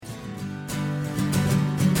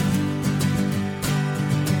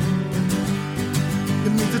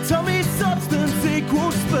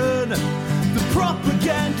equal spin. The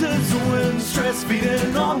propaganda's win, stress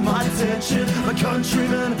feeding on my tension. My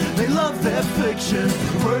countrymen, they love their fiction.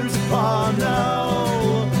 Words are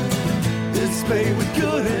now, it's made with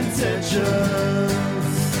good intentions.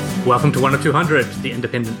 Welcome to 1 of 200, the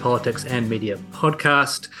independent politics and media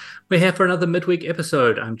podcast. We're here for another midweek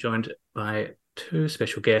episode. I'm joined by two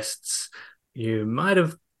special guests. You might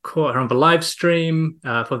have caught her on the live stream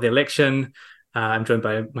for the election. I'm joined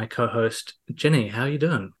by my co-host, Jenny. How are you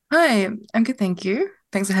doing? Hi, I'm good, thank you.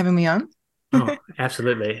 Thanks for having me on. Oh,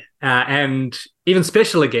 absolutely. And even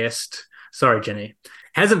special guest, sorry, Jenny,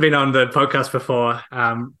 hasn't been on the podcast before.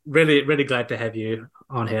 Really glad to have you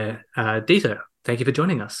on here. Dita, thank you for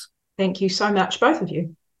joining us. Thank you so much, both of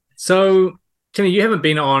you. So, Jenny, you haven't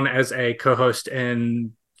been on as a co-host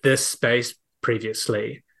in this space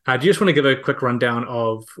previously. Do you just want to give a quick rundown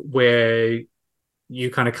of where you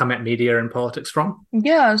kind of come at media and politics from?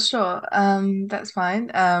 Yeah, sure. That's fine.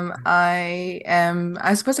 I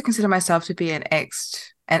suppose I consider myself to be an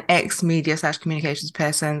ex-media / communications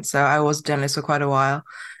person. So I was a journalist for quite a while.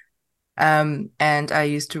 And I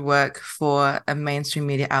used to work for a mainstream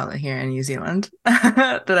media outlet here in New Zealand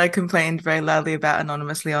that I complained very loudly about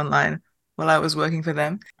anonymously online while I was working for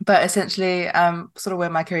them. But essentially, sort of where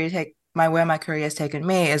my career has taken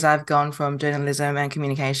me is I've gone from journalism and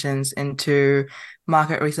communications into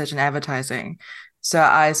market research and advertising. So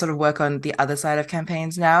I sort of work on the other side of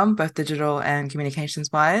campaigns now, both digital and communications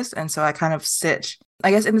wise. And so I kind of sit,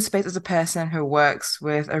 I guess, in the space as a person who works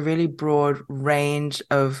with a really broad range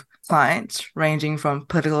of clients, ranging from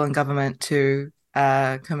political and government to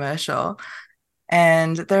commercial.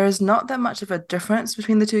 And there is not that much of a difference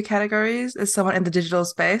between the two categories as someone in the digital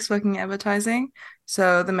space working in advertising.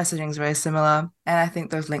 So the messaging is very similar. And I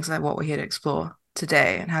think those links are what we're here to explore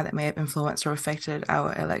today and how that may have influenced or affected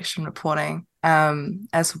our election reporting.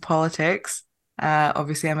 As for politics,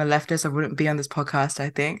 obviously I'm a leftist. I wouldn't be on this podcast, I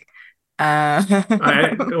think. What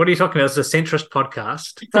are you talking about? It's a centrist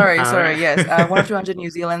podcast. Sorry, yes. 1 of 200 New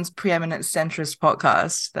Zealand's preeminent centrist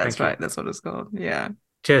podcast. That's right. That's what it's called. Yeah.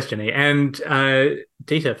 Cheers, Jenny. And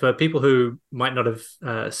Dita, for people who might not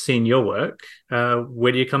have seen your work,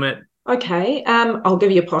 where do you come at? Okay, I'll give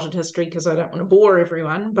you a potted history because I don't want to bore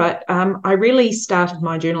everyone, but I really started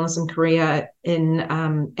my journalism career at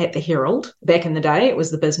the Herald. Back in the day, it was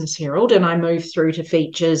the Business Herald, and I moved through to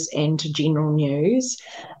features and to general news.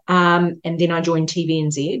 And then I joined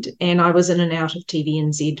TVNZ, and I was in and out of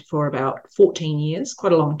TVNZ for about 14 years,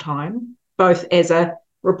 quite a long time, both as a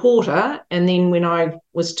reporter and then when I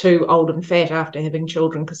was too old and fat after having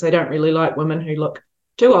children, because they don't really like women who look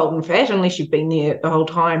too old and fat unless you've been there the whole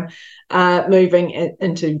time, moving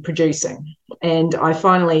into producing. And I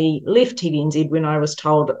finally left TVNZ when I was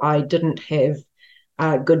told I didn't have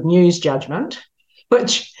good news judgment,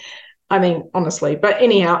 which, I mean, honestly, but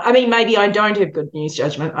anyhow, I mean, maybe I don't have good news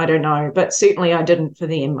judgment, I don't know, but certainly I didn't for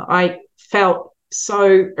them. I felt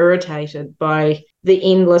so irritated by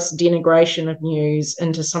the endless denigration of news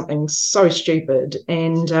into something so stupid.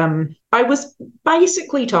 And I was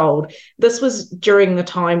basically told, this was during the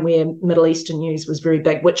time where Middle Eastern news was very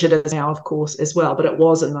big, which it is now, of course, as well, but it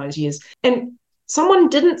was in those years. And someone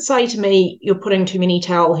didn't say to me, you're putting too many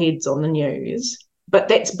towel heads on the news, but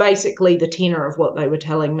that's basically the tenor of what they were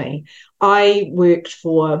telling me. I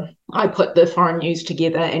put the foreign news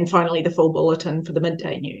together and finally the full bulletin for the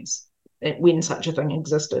midday news, when such a thing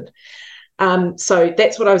existed. So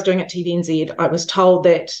that's what I was doing at TVNZ. I was told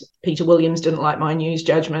that Peter Williams didn't like my news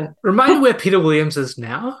judgment. Remind me where Peter Williams is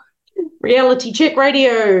now? Reality Check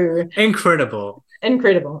Radio. Incredible. And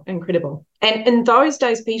in those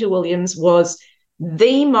days, Peter Williams was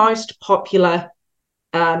the most popular,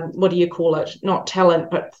 what do you call it? Not talent,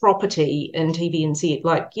 but property in TVNZ.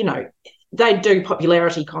 Like, you know, they'd do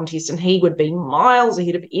popularity contests and he would be miles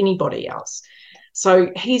ahead of anybody else.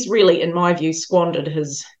 So he's really, in my view, squandered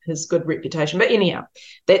his good reputation. But anyhow,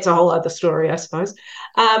 that's a whole other story, I suppose.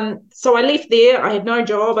 So I left there. I had no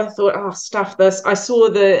job. I thought, oh, stuff this. I saw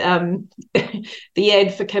the the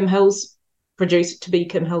ad for Kim Hill's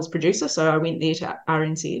producer. So I went there to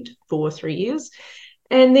RNZ for 3 years.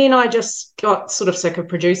 And then I just got sort of sick of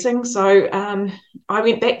producing. So I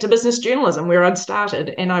went back to business journalism where I'd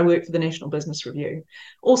started, and I worked for the National Business Review.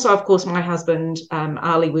 Also, of course, my husband,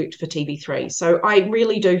 Ali, worked for TV3. So I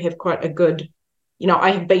really do have quite a good,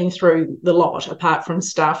 I have been through the lot apart from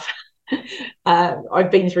stuff.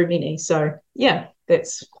 I've been through many. So, yeah,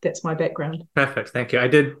 that's my background. Perfect. Thank you. I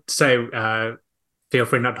did say feel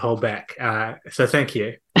free not to hold back. So thank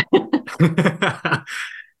you.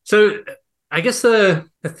 So I guess the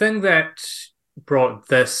thing that brought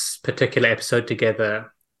this particular episode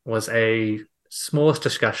together was a smallest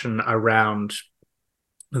discussion around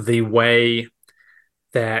the way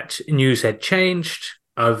that news had changed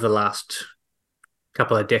over the last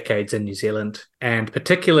couple of decades in New Zealand, and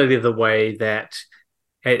particularly the way that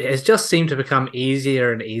it has just seemed to become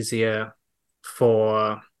easier and easier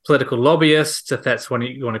for political lobbyists, if that's what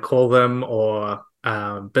you want to call them, or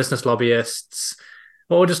business lobbyists,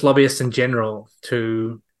 or just lobbyists in general,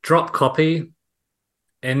 to drop copy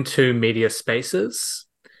into media spaces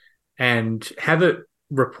and have it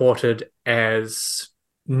reported as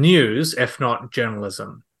news, if not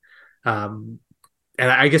journalism. And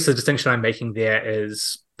I guess the distinction I'm making there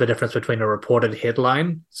is the difference between a reported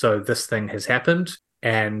headline, so this thing has happened,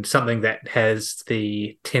 and something that has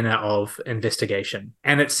the tenor of investigation.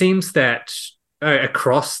 And it seems that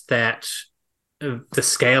across that, the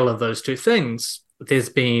scale of those two things, there's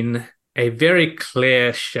been a very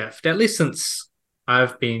clear shift, at least since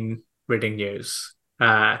I've been reading news,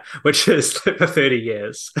 which is for 30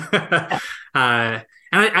 years.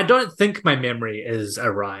 And I don't think my memory is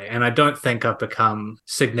awry, and I don't think I've become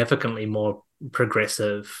significantly more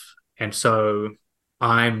progressive. And so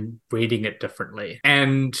I'm reading it differently.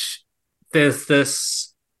 And there's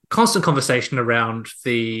this constant conversation around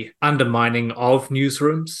the undermining of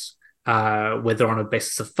newsrooms, whether on a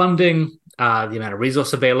basis of funding, the amount of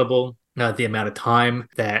resource available, the amount of time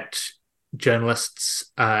that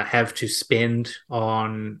journalists have to spend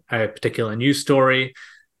on a particular news story,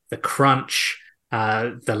 the crunch,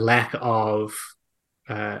 the lack of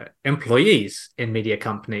employees in media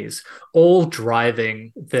companies, all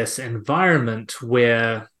driving this environment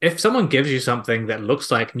where if someone gives you something that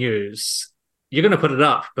looks like news, you're going to put it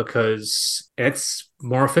up because it's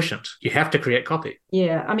more efficient. You have to create copy.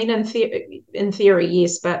 Yeah, I mean, in theory,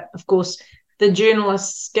 yes, but of course, the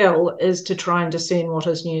journalist's skill is to try and discern what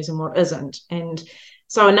is news and what isn't. And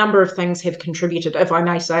so a number of things have contributed, if I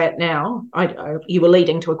may say it now. You were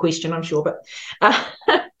leading to a question, I'm sure, but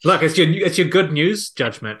look, it's your good news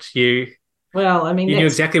judgment. You knew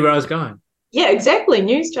exactly where I was going. Yeah, exactly.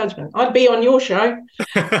 News judgment. I'd be on your show.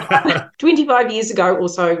 25 years ago, or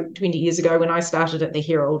so 20 years ago, when I started at the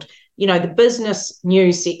Herald, the business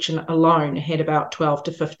news section alone had about 12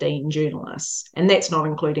 to 15 journalists, and that's not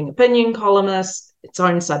including opinion columnists, its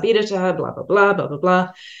own sub-editor, blah, blah, blah, blah, blah, blah.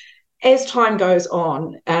 As time goes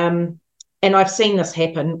on, and I've seen this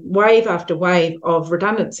happen, wave after wave of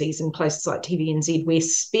redundancies in places like TVNZ, where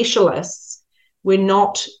specialists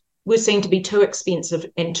were seen to be too expensive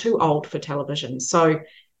and too old for television. So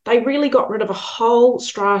they really got rid of a whole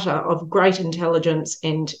strata of great intelligence,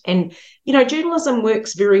 and journalism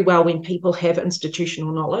works very well when people have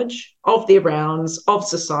institutional knowledge of their rounds, of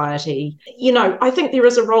society. I think there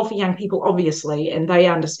is a role for young people, obviously, and they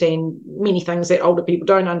understand many things that older people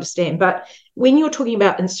don't understand. But when you're talking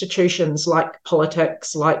about institutions like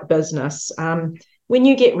politics, like business, when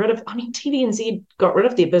you get rid of, TVNZ got rid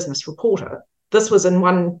of their business reporter. This was in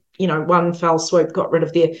one fell swoop, got rid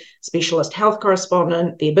of their specialist health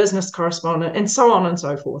correspondent, their business correspondent, and so on and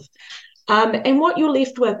so forth. And what you're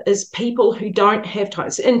left with is people who don't have time.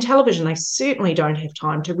 In television, they certainly don't have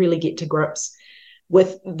time to really get to grips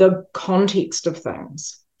with the context of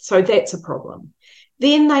things. So that's a problem.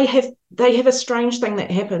 Then they have a strange thing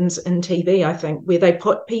that happens in TV, I think, where they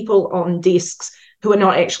put people on desks who are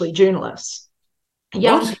not actually journalists.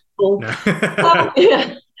 Young people. No.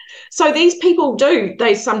 Yeah. So these people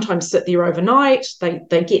they sometimes sit there overnight.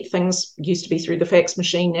 They get things, used to be through the fax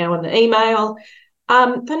machine, now in the email.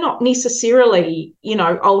 They're not necessarily,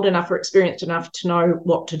 old enough or experienced enough to know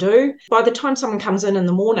what to do. By the time someone comes in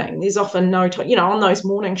the morning, there's often no time, on those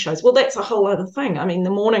morning shows. Well, that's a whole other thing. I mean, the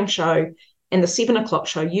morning show and the 7 o'clock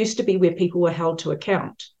show used to be where people were held to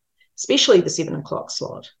account, especially the 7 o'clock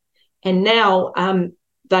slot. And now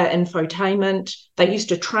they're infotainment. They used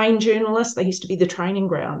to train journalists. They used to be the training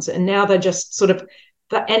grounds. And now they're just sort of,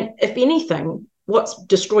 and if anything, what's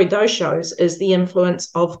destroyed those shows is the influence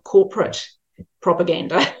of corporate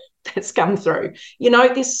propaganda that's come through.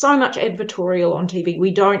 There's so much advertorial on TV,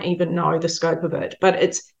 we don't even know the scope of it, but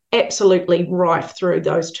it's absolutely rife through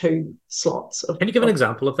those two slots. Can you give an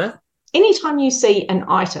example of that? Anytime you see an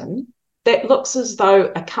item that looks as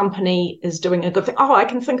though a company is doing a good thing. Oh, I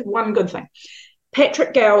can think of one good thing.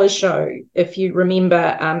 Patrick Gower's show, if you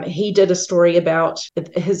remember, he did a story about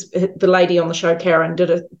the lady on the show, Karen,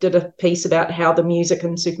 did a piece about how the music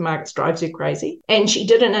in supermarkets drives her crazy. And she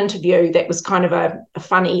did an interview that was kind of a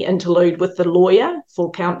funny interlude with the lawyer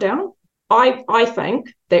for Countdown. I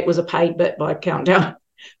think that was a paid bit by Countdown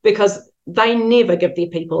because they never give their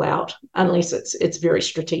people out unless it's very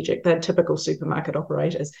strategic. They're typical supermarket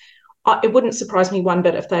operators. It wouldn't surprise me one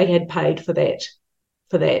bit if they had paid for that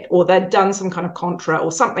for that, or they'd done some kind of contra,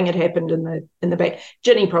 or something had happened in the back.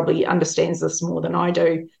 Ginny probably understands this more than I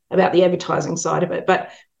do about the advertising side of it,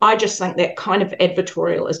 but I just think that kind of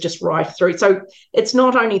advertorial is just rife through. So it's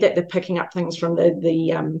not only that they're picking up things from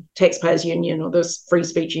the Taxpayers Union or the Free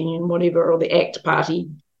Speech Union, whatever, or the ACT Party,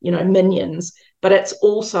 minions, but it's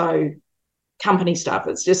also company stuff.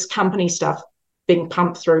 It's just company stuff being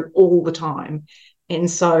pumped through all the time. And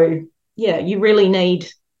so, yeah, you really need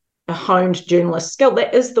a honed journalist skill.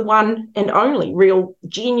 That is the one and only real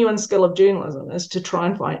genuine skill of journalism, is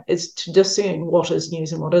to discern what is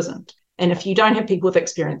news and what isn't. And if you don't have people with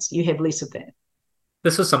experience, you have less of that.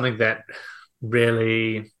 This was something that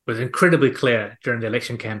really was incredibly clear during the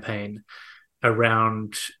election campaign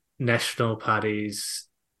around National Party's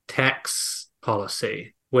tax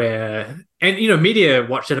policy, and Media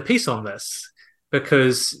Watch did a piece on this,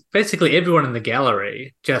 because basically everyone in the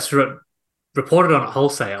gallery just reported on it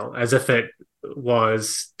wholesale as if it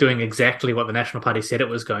was doing exactly what the National Party said it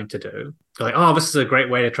was going to do. Like, oh, this is a great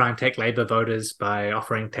way to try and take Labour voters by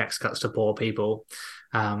offering tax cuts to poor people,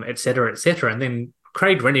 et cetera, et cetera. And then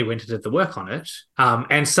Craig Rennie went and did the work on it.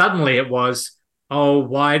 And suddenly it was, oh,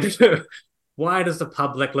 why does the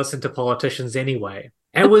public listen to politicians anyway?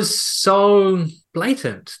 It was so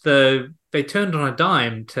blatant. They turned on a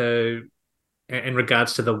dime in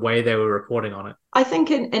regards to the way they were reporting on it. I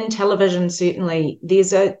think in television, certainly,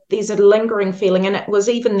 there's a lingering feeling, and it was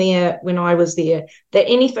even there when I was there, that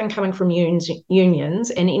anything coming from unions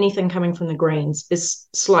and anything coming from the Greens is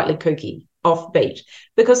slightly kooky, offbeat,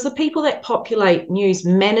 because the people that populate news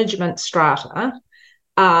management strata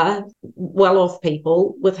are well-off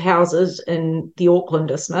people with houses in the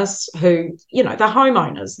Auckland Isthmus who, they're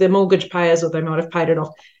homeowners, they're mortgage payers, or they might have paid it off.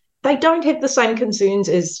 They don't have the same concerns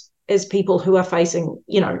as people who are facing,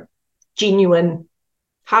 genuine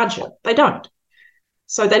hardship. They don't.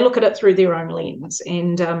 So they look at it through their own lens.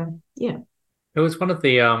 And it was one of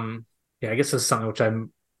the I guess this is something which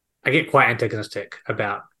I get quite antagonistic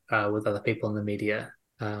about with other people in the media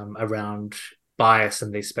around bias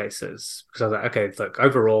in these spaces, because I was like, okay, look,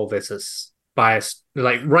 overall there's this bias,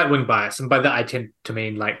 like right-wing bias, and by that I tend to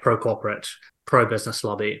mean like pro-corporate, pro-business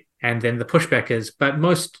lobby. And then the pushback is, but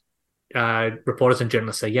most reporters and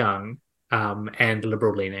journalists are young and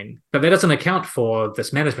liberal-leaning, but that doesn't account for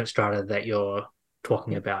this management strata that you're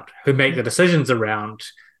talking about, who make the decisions around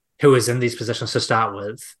who is in these positions to start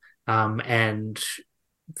with, and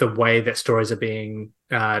the way that stories are being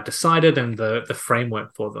decided and the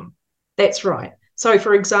framework for them. That's right. So,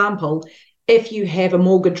 for example, if you have a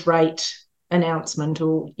mortgage rate announcement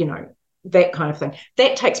or, that kind of thing,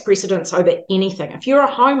 that takes precedence over anything. If you're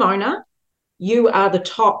a homeowner, you are the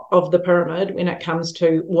top of the pyramid when it comes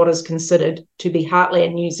to what is considered to be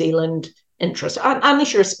Heartland New Zealand interest,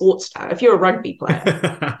 unless you're a sports star. If you're a rugby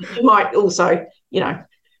player, you might also,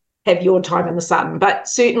 have your time in the sun. But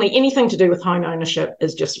certainly anything to do with home ownership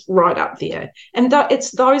is just right up there. And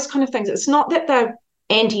it's those kind of things. It's not that they're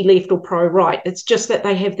anti-left or pro-right. It's just that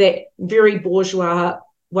they have that very bourgeois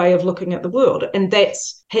way of looking at the world. And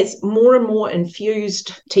has more and more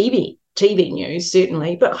infused TV news,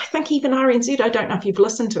 certainly. But I think even RNZ, I don't know if you've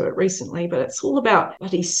listened to it recently, but it's all about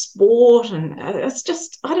bloody sport. And it's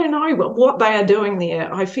just, I don't know what they are doing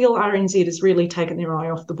there. I feel RNZ has really taken their eye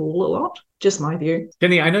off the ball a lot. Just my view.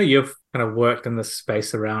 Jenny, I know you've kind of worked in this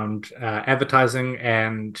space around advertising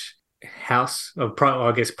and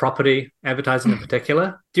property advertising in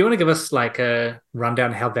particular. Do you want to give us like a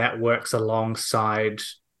rundown how that works alongside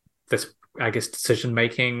this, I guess,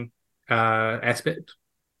 decision-making aspect?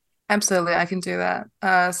 Absolutely, I can do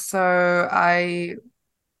that. So I,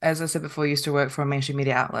 as I said before, used to work for a mainstream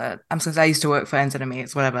media outlet. Since I used to work for NZME,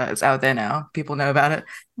 it's whatever. It's out there now. People know about it.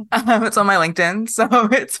 It's on my LinkedIn, so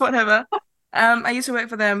it's whatever. I used to work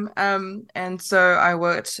for them, and so I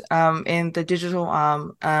worked in the digital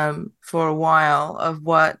arm for a while of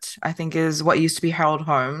what I think is what used to be Harold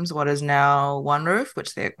Homes, what is now One Roof,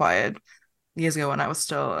 which they acquired years ago when I was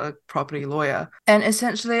still a property lawyer. And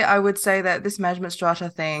essentially, I would say that this management strata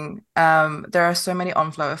thing, there are so many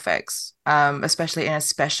on-flow effects, especially in a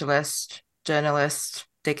specialist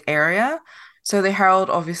journalistic area. So the Harold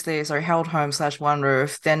Homes / One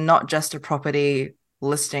Roof, they're not just a property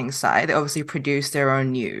listing site. They obviously produce their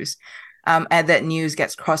own news. And that news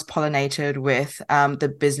gets cross-pollinated with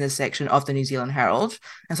the business section of the New Zealand Herald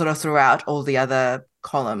and sort of throughout all the other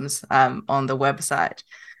columns on the website.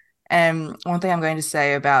 And one thing I'm going to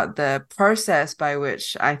say about the process by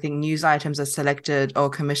which I think news items are selected or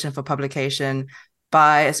commissioned for publication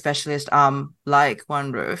by a specialist arm like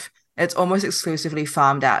One Roof, it's almost exclusively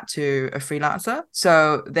farmed out to a freelancer.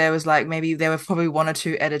 So there was probably one or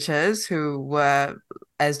two editors who were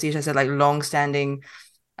as Deisha said, like long-standing,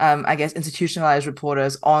 I guess, institutionalized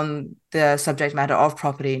reporters on the subject matter of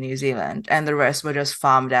property in New Zealand, and the rest were just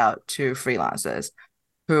farmed out to freelancers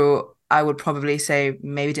who I would probably say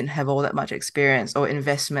maybe didn't have all that much experience or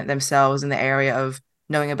investment themselves in the area of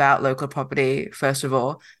knowing about local property, first of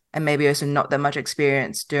all, and maybe also not that much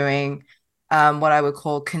experience doing what I would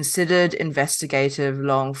call considered investigative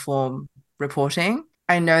long form reporting.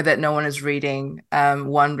 I know that no one is reading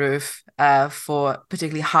One Roof for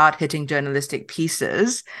particularly hard-hitting journalistic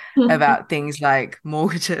pieces about things like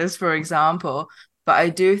mortgages, for example. But I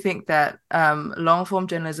do think that long-form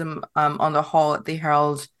journalism on the whole at the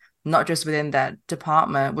Herald, not just within that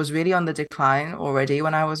department, was really on the decline already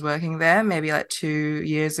when I was working there, maybe like 2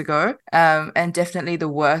 years ago. And definitely the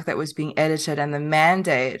work that was being edited and the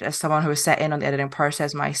mandate, as someone who was sat in on the editing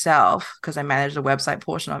process myself, because I managed the website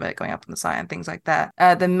portion of it, going up on the site and things like that.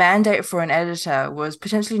 The mandate for an editor was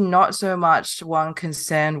potentially not so much one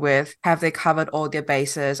concerned with have they covered all their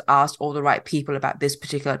bases, asked all the right people about this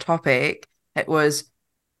particular topic. It was,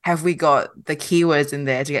 have we got the keywords in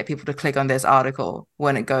there to get people to click on this article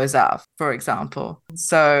when it goes up, for example?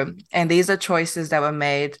 So, and these are choices that were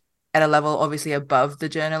made at a level obviously above the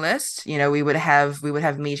journalist. You know, we would have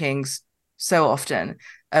meetings so often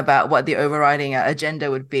about what the overriding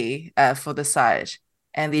agenda would be for the site.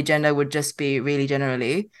 And the agenda would just be really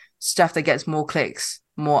generally stuff that gets more clicks,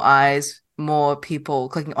 more eyes, more people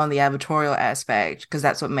clicking on the advertorial aspect, because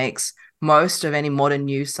that's what makes most of any modern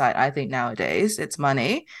news site, I think nowadays, it's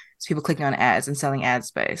money. It's people clicking on ads and selling ad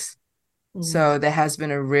space. So there has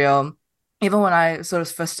been a real, even when I sort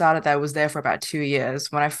of first started, I was there for about 2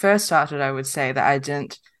 years. When I first started, I would say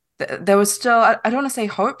that there was still, I don't want to say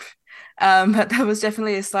hope, but there was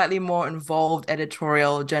definitely a slightly more involved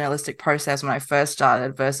editorial journalistic process when I first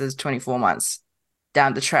started versus 24 months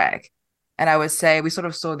down the track. And I would say we sort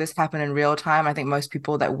of saw this happen in real time. I think most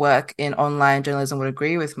people that work in online journalism would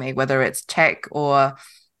agree with me, whether it's tech or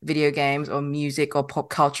video games or music or pop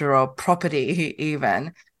culture or property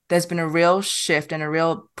even. There's been a real shift and a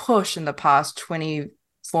real push in the past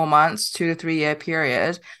 24 months, 2 to 3 year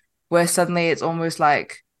period, where suddenly it's almost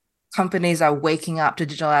like companies are waking up to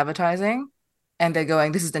digital advertising and they're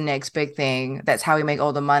going, this is the next big thing. That's how we make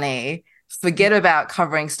all the money. Forget about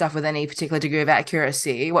covering stuff with any particular degree of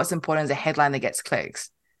accuracy. What's important is a headline that gets clicks.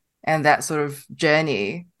 And that sort of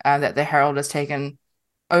journey that the Herald has taken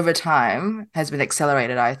over time has been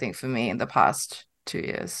accelerated, I think, for me in the past 2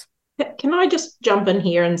 years. Can I just jump in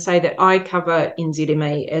here and say that I cover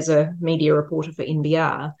NZME as a media reporter for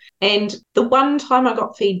NBR. And the one time I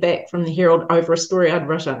got feedback from the Herald over a story I'd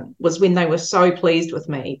written was when they were so pleased with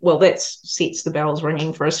me. Well, that sets the bells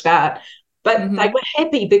ringing for a start. But they were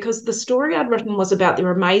happy because the story I'd written was about their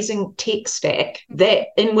amazing tech stack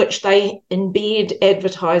in which they embed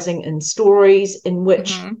advertising in stories, in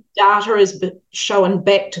which data is shown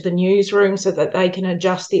back to the newsroom so that they can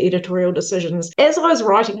adjust the editorial decisions. As I was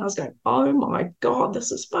writing, I was going, oh my God,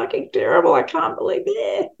 this is fucking terrible. I can't believe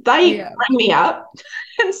it. They bring me up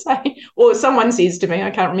and say, or someone says to me, I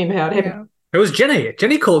can't remember how it happened. It was Jenny.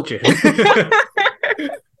 Jenny called you.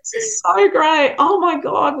 This is so great. Oh my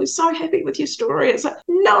God, we're so happy with your story. It's like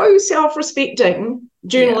no self-respecting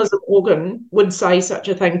journalism organ would say such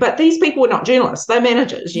a thing. But these people are not journalists, they're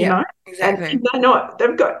managers, you know? Exactly. And they're not,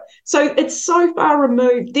 they've got, so it's so far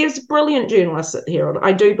removed. There's brilliant journalists at the Herald,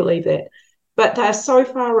 I do believe that. But they're so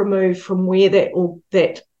far removed from where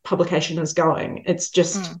that publication is going. It's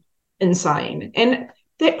just insane. And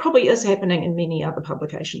that probably is happening in many other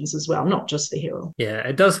publications as well, not just the Herald. Yeah,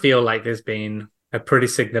 it does feel like there's been a pretty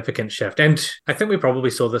significant shift. And I think we probably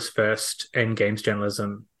saw this first in games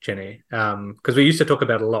journalism, Jenny, because we used to talk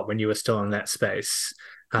about it a lot when you were still in that space,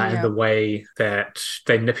 and the way that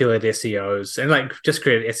they manipulate SEOs and like just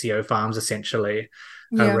create SEO farms essentially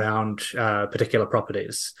around particular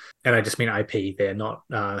properties. And I just mean IP, they're not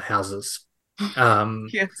houses.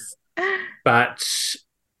 Yes. But,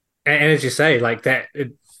 and as you say, like that,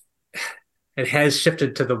 it has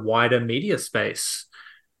shifted to the wider media space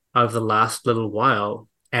over the last little while.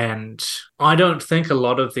 And I don't think a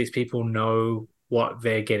lot of these people know what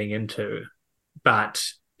they're getting into. But,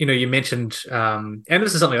 you know, you mentioned, and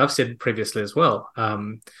this is something I've said previously as well,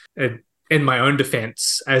 in my own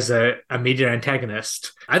defense as a media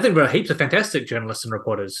antagonist, I think there are heaps of fantastic journalists and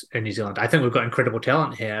reporters in New Zealand. I think we've got incredible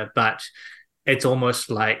talent here, but it's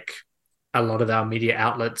almost like a lot of our media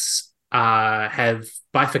outlets have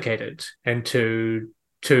bifurcated into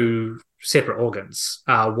two separate organs.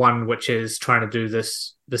 One which is trying to do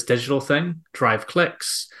this digital thing, drive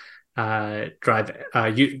clicks,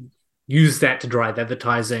 use that to drive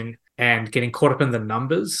advertising, and getting caught up in the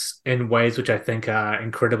numbers in ways which I think are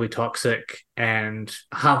incredibly toxic and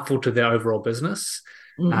harmful to their overall business.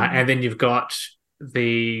 And then you've got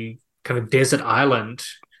the kind of desert island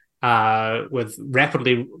with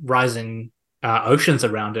rapidly rising oceans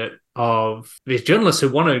around it of these journalists who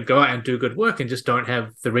want to go out and do good work and just don't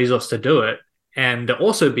have the resource to do it. And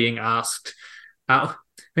also being asked,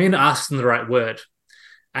 being asked in the right word,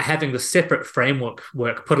 having the separate framework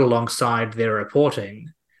work put alongside their reporting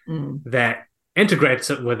that integrates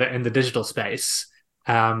it with it in the digital space.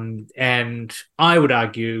 And I would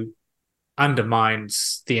argue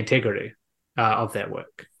undermines the integrity of that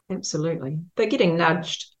work. Absolutely. They're getting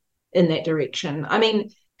nudged in that direction. I mean,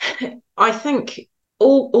 I think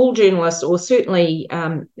all journalists, or certainly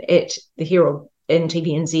at the Herald and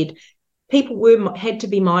TVNZ, people had to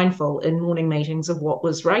be mindful in morning meetings of what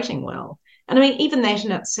was rating well. And I mean, even that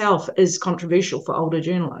in itself is controversial for older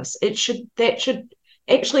journalists. That should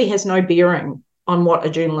actually has no bearing on what a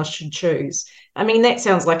journalist should choose. I mean, that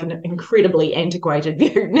sounds like an incredibly antiquated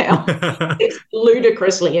view now. It's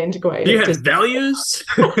ludicrously antiquated. Do you have values?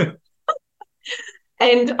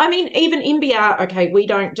 And I mean, even NBR, okay, we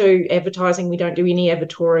don't do advertising, we don't do any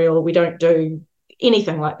advertorial, we don't do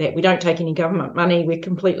anything like that. We don't take any government money, we're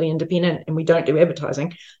completely independent, and we don't do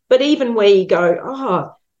advertising. But even we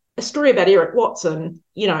go, a story about Eric Watson,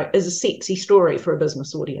 is a sexy story for a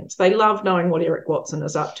business audience. They love knowing what Eric Watson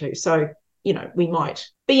is up to. So, we might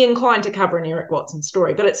be inclined to cover an Eric Watson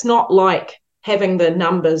story, but it's not like having the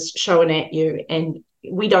numbers shown at you, and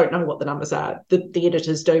we don't know what the numbers are. The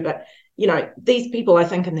editors do, but these people, I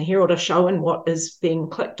think, in the Herald are showing what is being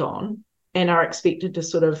clicked on and are expected to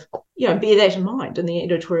sort of, bear that in mind in the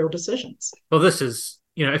editorial decisions. Well, this is,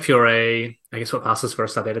 if you're I guess what passes for a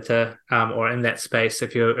sub-editor or in that space,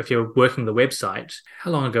 if you're working the website,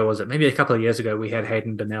 how long ago was it? Maybe a couple of years ago, we had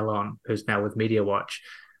Hayden Donnell on, who's now with Media Watch.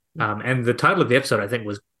 And the title of the episode, I think,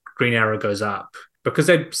 was Green Arrow Goes Up, because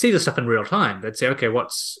they'd see the stuff in real time. They'd say, okay,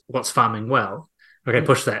 what's farming well? Okay,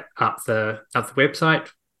 push that up the website.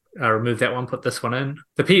 Remove that one, put this one in.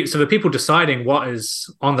 So the people deciding what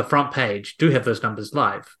is on the front page do have those numbers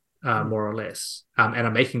live, more or less, and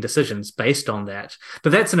are making decisions based on that.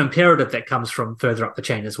 But that's an imperative that comes from further up the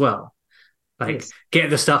chain as well. Like, get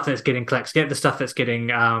the stuff that's getting clicks, get the stuff that's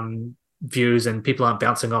getting views, and people aren't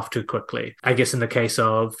bouncing off too quickly. I guess in the case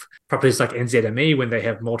of properties like NZME, when they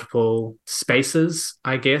have multiple spaces,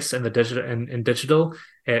 I guess, in the digital,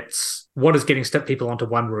 it's what is getting people onto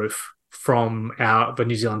one roof from the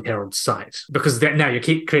New Zealand Herald site, because now you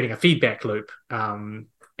keep creating a feedback loop, and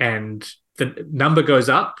the number goes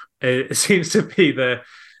up. It seems to be the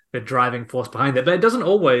driving force behind it, but it doesn't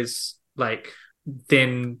always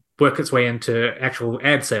then work its way into actual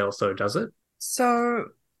ad sales, though, does it? So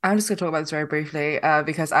I'm just going to talk about this very briefly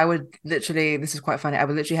because I would literally, this is quite funny, I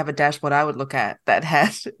would literally have a dashboard I would look at that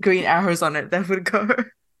had green arrows on it that would go,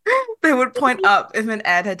 they would point up if an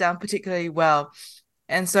ad had done particularly well.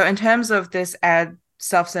 And so in terms of this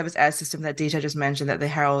self-service ad system that Dita just mentioned that the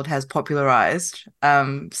Herald has popularized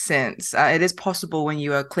since, it is possible when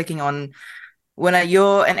you are clicking on, when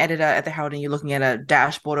you're an editor at the Herald and you're looking at a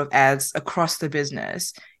dashboard of ads across the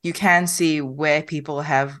business, you can see where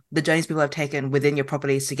the journeys people have taken within your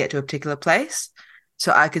properties to get to a particular place.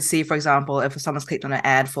 So I could see, for example, if someone's clicked on an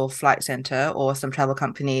ad for Flight Centre or some travel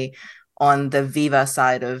company on the Viva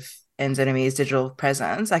side of NZME's digital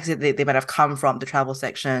presence, like I said, they might have come from the travel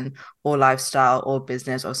section or lifestyle or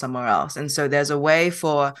business or somewhere else. And so there's a way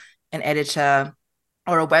for an editor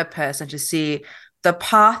or a web person to see the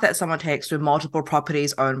path that someone takes through multiple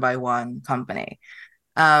properties owned by one company.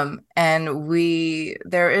 And there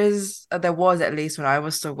was, at least when I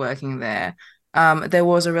was still working there, there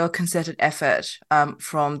was a real concerted effort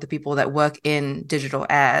from the people that work in digital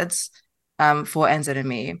ads for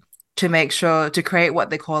NZME to make sure to create what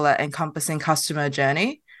they call an encompassing customer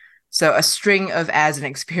journey. So a string of ads and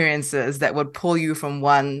experiences that would pull you from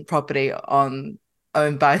one property owned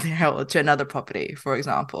by the Herald to another property, for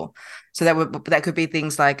example. So that could be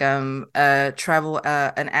things like an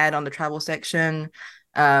ad on the travel section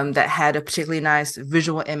that had a particularly nice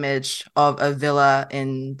visual image of a villa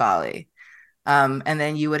in Bali. And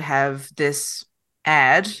then you would have this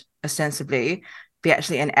ad ostensibly be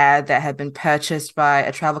actually an ad that had been purchased by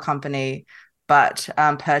a travel company, but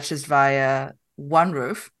purchased via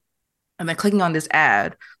OneRoof. And then clicking on this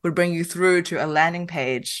ad would bring you through to a landing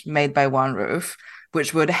page made by OneRoof,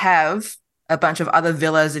 which would have a bunch of other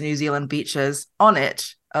villas in New Zealand beaches on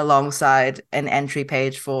it, alongside an entry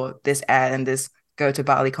page for this ad and this Go to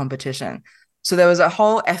Bali competition. So there was a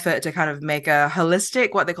whole effort to kind of make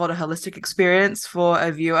what they called a holistic experience for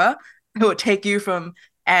a viewer. It would take you from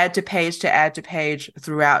add to page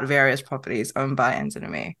throughout various properties owned by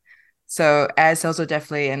NZME. So ad sales are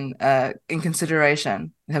definitely in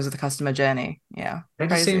consideration in terms of the customer journey. Yeah. That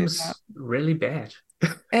just Crazy, seems really bad.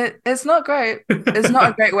 it's not great. It's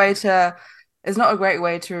not a great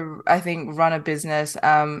way to I think run a business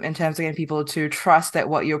in terms of getting people to trust that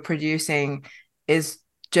what you're producing is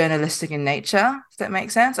journalistic in nature, if that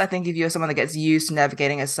makes sense. I think if you're someone that gets used to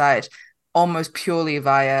navigating a site almost purely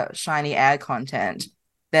via shiny ad content,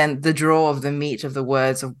 then the draw of the meat of the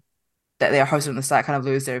words that they are hosted on the site kind of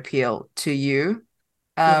lose their appeal to you.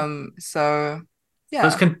 So So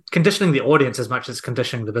it's yeah. conditioning the audience as much as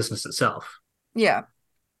conditioning the business itself. Yeah,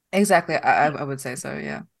 exactly. I would say so,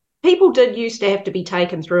 yeah. People did used to have to be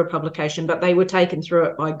taken through a publication, but they were taken through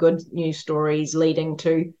it by good news stories leading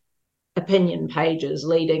to opinion pages,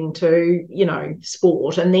 leading to,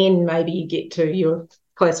 sport, and then maybe you get to your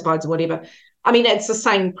classifieds or whatever. I mean, it's the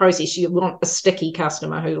same process. You want a sticky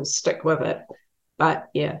customer who'll stick with it. But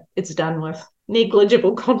yeah, it's done with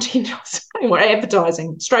negligible content or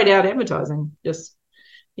advertising, straight out advertising. Just,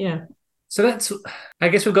 yeah. So I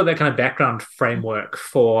guess we've got that kind of background framework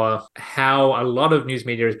for how a lot of news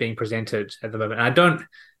media is being presented at the moment. And I don't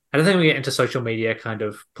think we get into social media kind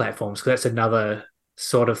of platforms, because that's another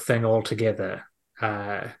sort of thing altogether.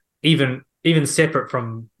 Even separate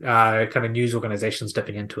from kind of news organizations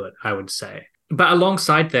dipping into it, I would say. But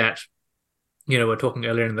alongside that, we're talking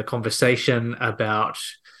earlier in the conversation about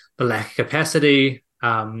the lack of capacity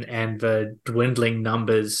and the dwindling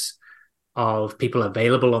numbers of people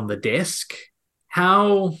available on the desk.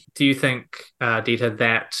 How do you think, Dita,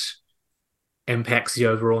 that impacts the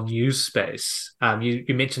overall news space? You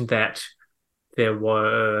mentioned that there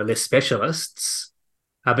were less specialists,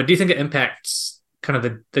 but do you think it impacts kind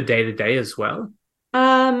of the day-to-day as well?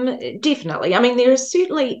 Definitely. I mean, there is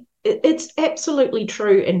certainly, it's absolutely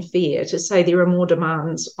true and fair to say there are more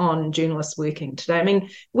demands on journalists working today. I mean,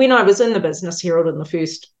 when I was in the Business Herald in the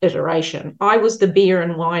first iteration, I was the beer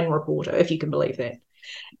and wine reporter, if you can believe that.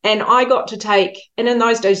 And I got to and in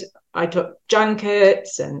those days, I took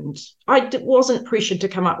junkets, and I wasn't pressured to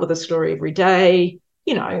come up with a story every day.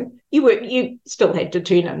 You still had to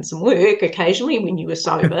turn in some work occasionally when you were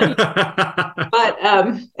sober, but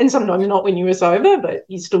and sometimes not when you were sober, but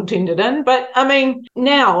you still turned it in. But I mean,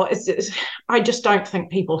 now I just don't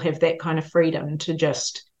think people have that kind of freedom to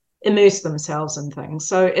just immerse themselves in things.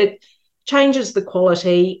 So it changes the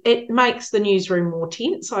quality. It makes the newsroom more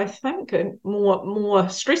tense, I think, and more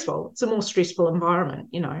stressful. It's a more stressful environment,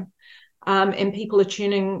 and people are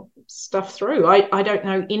tuning stuff through. I don't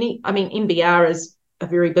know I mean, NBR is a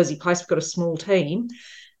very busy place. We've got a small team,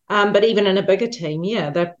 but even in a bigger team,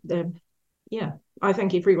 I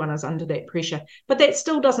think everyone is under that pressure. But that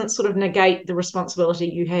still doesn't sort of negate the responsibility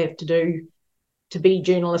you have to be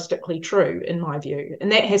journalistically true, in my view,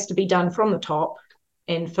 and that has to be done from the top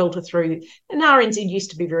and filter through. And RNZ used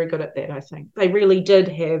to be very good at that. I think they really did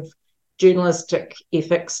have journalistic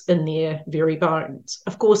ethics in their very bones.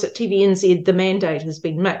 Of course, at TVNZ, the mandate has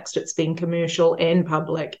been mixed. It's been commercial and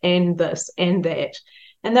public and this and that.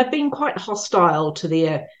 And they've been quite hostile to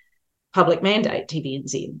their public mandate,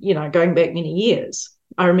 TVNZ, going back many years.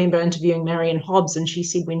 I remember interviewing Marion Hobbs, and she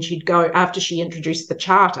said when she'd go, after she introduced the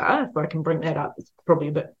charter, if I can bring that up, it's probably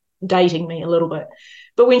a bit dating me a little bit,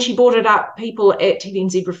 but when she brought it up, people at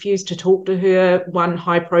TVNZ refused to talk to her. One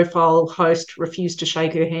high-profile host refused to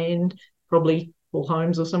shake her hand, probably Paul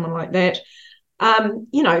Holmes or someone like that.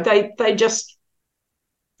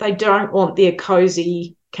 They don't want their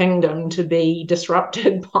cozy kingdom to be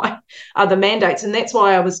disrupted by other mandates. And that's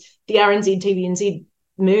why the RNZ TVNZ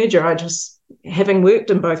merger, having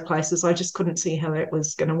worked in both places, I just couldn't see how that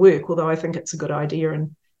was going to work, although I think it's a good idea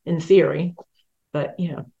in theory. But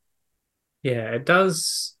yeah. Yeah, it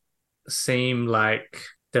does seem like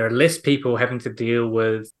there are less people having to deal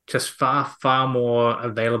with just far, far more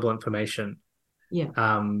available information. Yeah.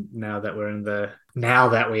 Now that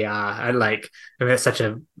we are, that's such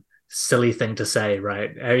a silly thing to say, right?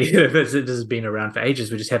 I mean, it has been around for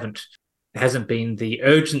ages. We just hasn't been the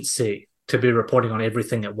urgency to be reporting on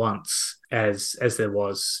everything at once as there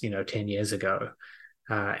was, 10 years ago.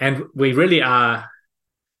 And we really are.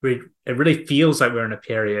 It really feels like we're in a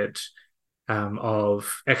period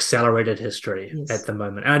of accelerated history at the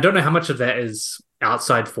moment. And I don't know how much of that is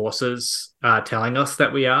outside forces telling us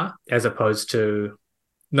that we are, as opposed to,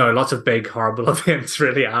 no, lots of big, horrible events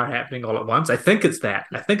really are happening all at once. I think it's that.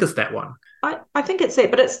 I think it's that one. I think it's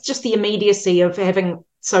that, but it's just the immediacy of having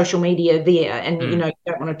social media there. And, you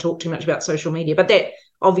don't want to talk too much about social media, but that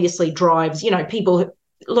obviously drives, people, a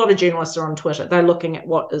lot of journalists are on Twitter. They're looking at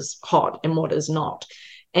what is hot and what is not.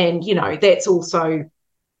 And, that's also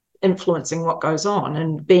influencing what goes on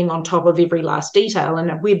and being on top of every last detail.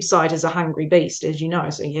 And a website is a hungry beast, as you know,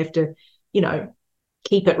 so you have to,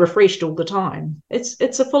 keep it refreshed all the time.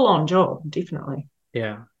 It's a full-on job, definitely.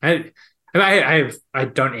 Yeah. I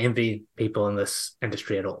don't envy people in this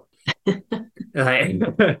industry at all.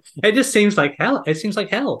 It just seems like hell. It seems like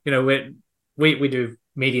hell. We do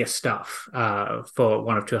media stuff for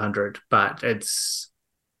 1 of 200, but it's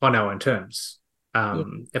on our own terms.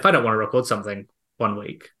 If I don't want to record something one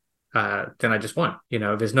week, then I just won't.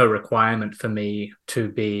 There's no requirement for me to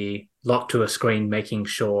be locked to a screen making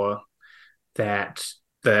sure that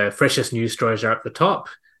the freshest news stories are at the top,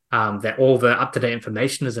 that all the up-to-date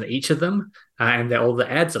information is in each of them, and that all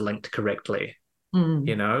the ads are linked correctly.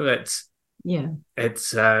 It's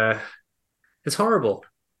horrible.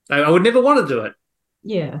 I would never want to do it.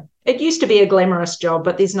 Yeah. It used to be a glamorous job,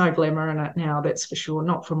 but there's no glamour in it now, that's for sure.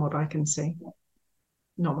 Not from what I can see.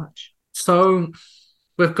 Not much. So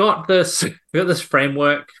we've got this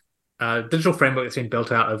framework, digital framework that's been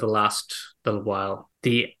built out over the last little while.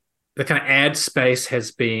 The kind of ad space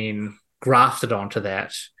has been grafted onto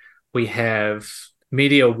that. We have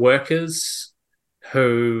media workers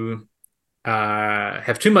who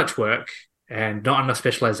have too much work and not enough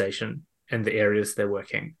specialization in the areas they're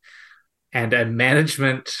working, and a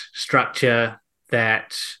management structure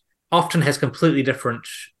that often has completely different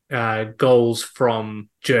goals from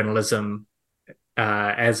journalism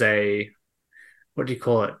as a, what do you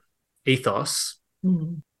call it, ethos.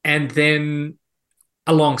 And then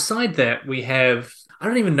alongside that, we have, I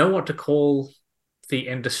don't even know what to call the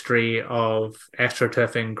industry of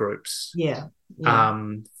astroturfing groups. Yeah.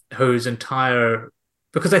 Whose entire,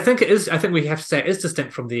 because I think we have to say it is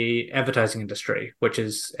distinct from the advertising industry, which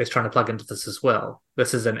is trying to plug into this as well.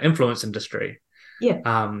 This is an influence industry.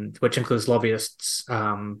 Yeah. Which includes lobbyists,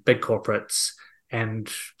 big corporates,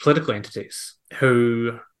 and political entities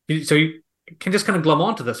who, so you can just kind of glom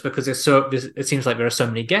onto this because it seems like there are so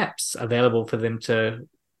many gaps available for them to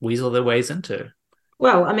weasel their ways into.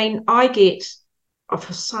 Well, I mean, I get,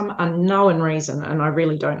 for some unknown reason, and I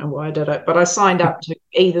really don't know why I did it, but I signed up to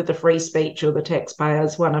either the free speech or the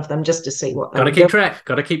taxpayers, one of them, just to see what they Got to keep track.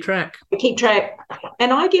 Got to keep track. Keep track.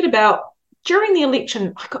 And I get about, during the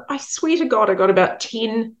election, I swear to God, I got about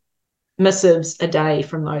 10 missives a day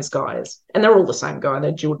from those guys. And they're all the same guy.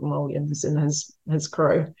 They're Jordan Williams and his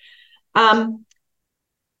crew.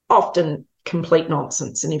 Often complete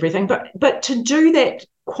nonsense and everything. But to do that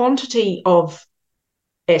quantity of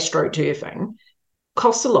astroturfing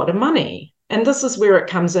costs a lot of money. And this is where it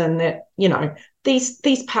comes in that,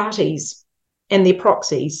 these parties and their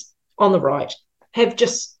proxies on the right have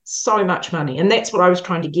just so much money. And that's what I was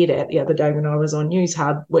trying to get at the other day when I was on News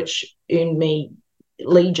Hub, which earned me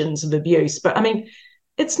legions of abuse. But I mean,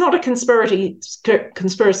 it's not a conspiracy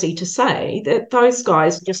to say that those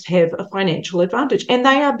guys just have a financial advantage, and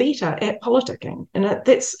they are better at politicking. And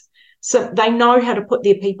so they know how to put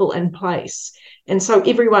their people in place. And so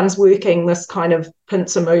everyone's working this kind of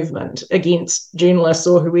pincer movement against journalists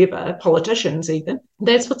or whoever, politicians even.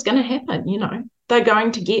 That's what's going to happen, They're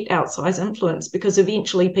going to get outsized influence because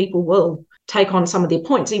eventually people will take on some of their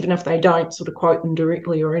points, even if they don't sort of quote them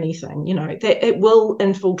directly or anything, that it will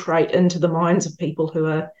infiltrate into the minds of people who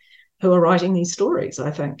are writing these stories, I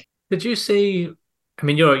think. Did you see, I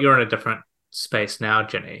mean, you're in a different space now,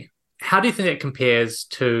 Jenny. How do you think it compares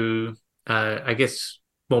to, I guess,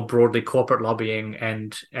 more broadly corporate lobbying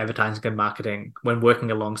and advertising and marketing when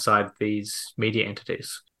working alongside these media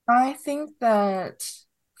entities? I think that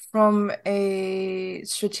from a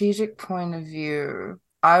strategic point of view,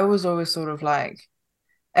 I was always sort of like,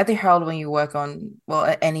 at the Herald, when you work on,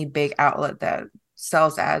 at any big outlet that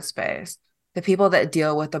sells ad space, the people that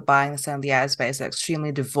deal with the buying and selling the ad space are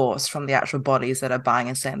extremely divorced from the actual bodies that are buying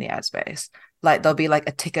and selling the ad space. Like there'll be like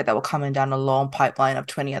a ticket that will come in down a long pipeline of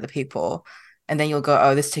 20 other people. And then you'll go,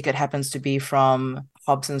 oh, this ticket happens to be from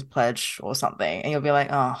Hobson's Pledge or something. And you'll be like,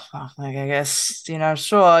 oh, I guess,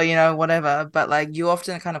 sure, whatever. But like you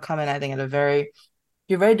often kind of come in, I think,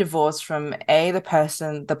 you're very divorced from A,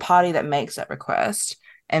 the party that makes that request,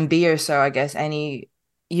 and B, also, I guess,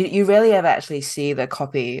 you rarely ever actually see the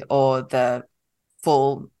copy or the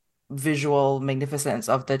full visual magnificence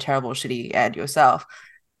of the terrible, shitty ad yourself.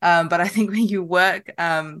 But I think when you work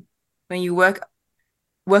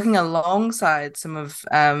working alongside some of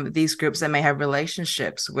these groups that may have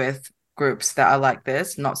relationships with groups that are like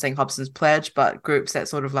this, not saying Hobson's Pledge, but groups that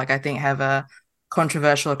sort of like, I think, have a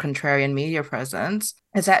controversial or contrarian media presence,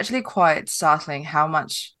 it's actually quite startling how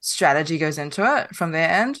much strategy goes into it from their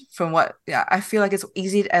end. I feel like it's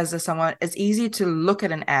easy to look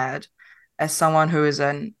at an ad as someone who is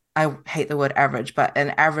I hate the word average, but an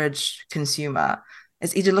average consumer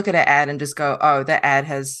it's easy to look at an ad and just go, oh, that ad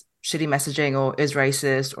has shitty messaging or is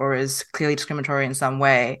racist or is clearly discriminatory in some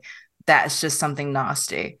way. That's just something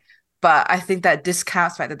nasty. But I think that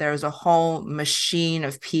discounts the fact that there is a whole machine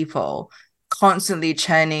of people constantly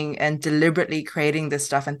churning and deliberately creating this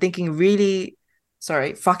stuff and thinking really,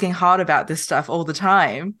 fucking hard about this stuff all the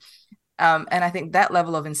time. And I think that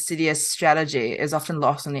level of insidious strategy is often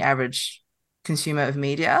lost on the average consumer of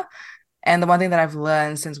media. And the one thing that I've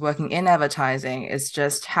learned since working in advertising is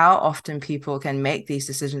just how often people can make these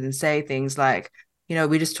decisions and say things like,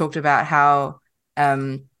 we just talked about how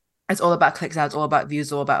it's all about clicks now, it's all about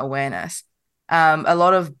views, all about awareness. A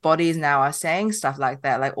lot of bodies now are saying stuff like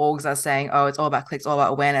that, like orgs are saying, oh, it's all about clicks, all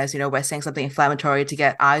about awareness. We're saying something inflammatory to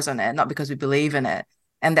get eyes on it, not because we believe in it.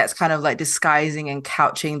 And that's kind of like disguising and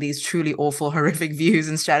couching these truly awful, horrific views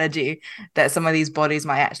and strategy that some of these bodies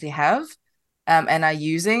might actually have and are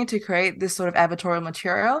using to create this sort of advertorial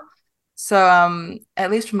material. So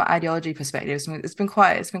at least from an ideology perspective, it's been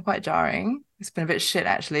quite jarring. It's been a bit shit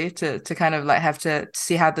actually to kind of like have to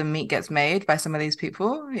see how the meat gets made by some of these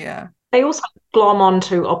people. Yeah. They also glom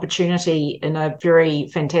onto opportunity in a very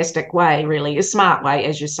fantastic way, really, a smart way,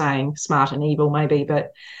 as you're saying, smart and evil maybe.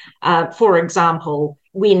 But for example,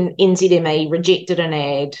 when NZME rejected an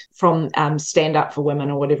ad from Stand Up for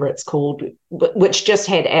Women or whatever it's called, which just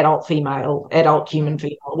had adult human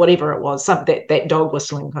female, whatever it was, that dog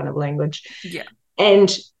whistling kind of language. Yeah.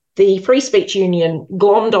 And the Free Speech Union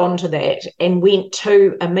glommed onto that and went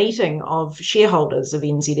to a meeting of shareholders of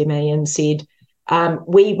NZME and said,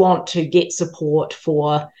 we want to get support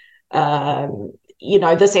for,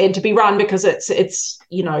 this ad to be run because it's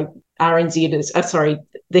RNZ is,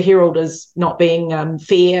 the Herald is not being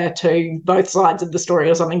fair to both sides of the story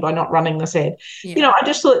or something by not running this ad. Yeah. I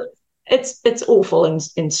just thought it's awful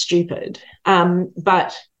and stupid.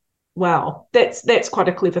 But wow, that's quite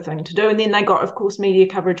a clever thing to do. And then they got, of course, media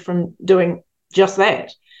coverage from doing just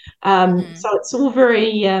that. So it's all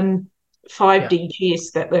very 5D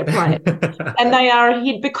chess that they're playing. And they are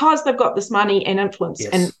ahead because they've got this money and influence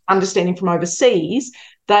and understanding from overseas.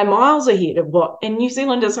 They're miles ahead of and New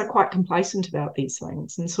Zealanders are quite complacent about these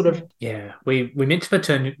things and sort of. Yeah, we meant to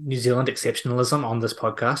return New Zealand exceptionalism on this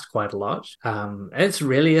podcast quite a lot. It's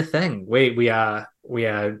really a thing. We are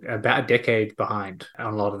about a decade behind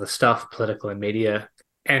on a lot of the stuff, political and media.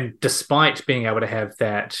 And despite being able to have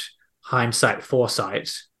that hindsight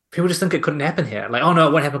foresight, people just think it couldn't happen here. Like, oh no,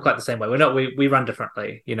 it won't happen quite the same way. We run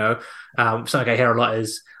differently, Something I hear a lot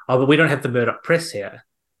is, oh, but we don't have the Murdoch press here,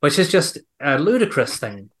 which is just a ludicrous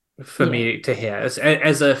thing for me to hear. It's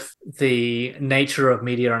as if the nature of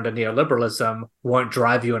media under neoliberalism won't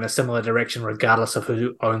drive you in a similar direction regardless of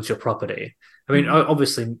who owns your property. I mean,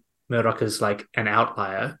 obviously Murdoch is like an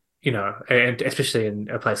outlier, and especially in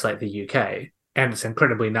a place like the UK. And it's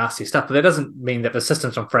incredibly nasty stuff, but that doesn't mean that the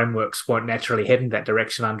systems and frameworks won't naturally head in that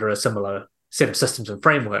direction under a similar set of systems and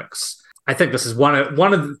frameworks. I think this is one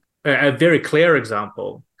of a very clear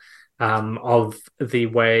example of the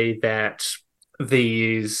way that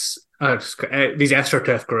these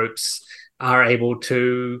AstroTurf groups are able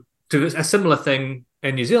to do a similar thing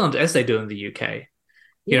in New Zealand as they do in the UK.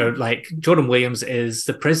 Like Jordan Williams is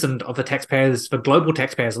the president of the Global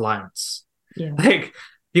Taxpayers Alliance. Yeah. Like,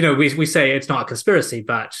 we say it's not a conspiracy,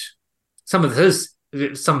 but who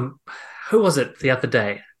was it the other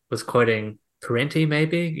day was quoting Parenti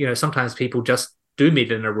maybe? Sometimes people just do meet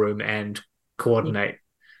in a room and coordinate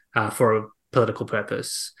for a political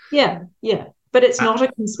purpose. Yeah. But it's not a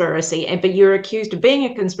conspiracy, but you're accused of being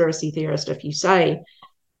a conspiracy theorist if you say.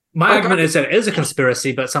 My argument is that it is a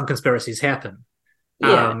conspiracy, but some conspiracies happen.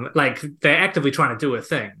 Yeah. Like they're actively trying to do a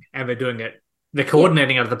thing and they're doing it. They're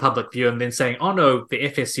coordinating out of the public view and then saying, oh no, the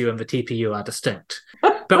FSU and the TPU are distinct.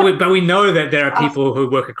 But we know that there are people who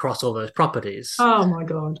work across all those properties. Oh my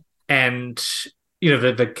God. And,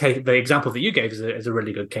 the example that you gave is a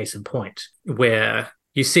really good case in point, where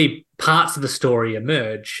you see parts of the story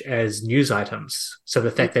emerge as news items. So the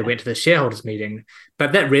fact they went to the shareholders meeting,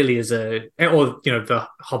 but that really is the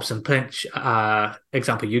Hobson Pinch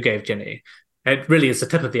example you gave, Jenny, it really is the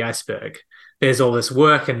tip of the iceberg. There's all this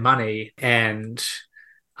work and money and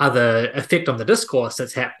other effect on the discourse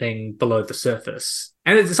that's happening below the surface.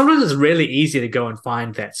 And sometimes it's really easy to go and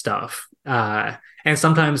find that stuff. And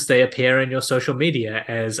sometimes they appear in your social media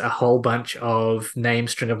as a whole bunch of name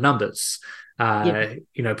string of numbers,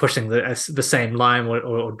 pushing the same line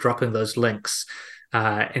or dropping those links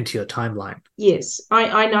into your timeline. Yes,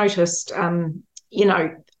 I noticed,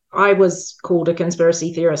 I was called a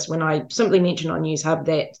conspiracy theorist when I simply mentioned on News Hub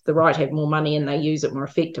that the right have more money and they use it more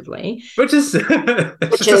effectively. Which is Which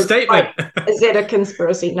just a is statement. is that a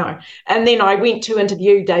conspiracy? No. And then I went to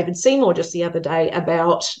interview David Seymour just the other day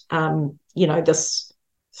about, this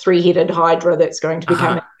three-headed hydra that's going to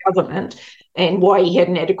become a government, and why he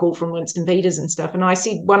hadn't had a call from Winston Peters and stuff. And I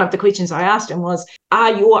said, one of the questions I asked him was,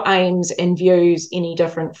 are your aims and views any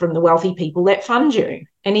different from the wealthy people that fund you?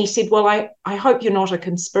 And he said, well, I hope you're not a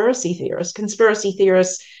conspiracy theorist. Conspiracy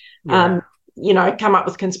theorists, come up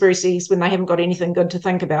with conspiracies when they haven't got anything good to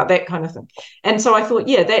think about, that kind of thing. And so I thought,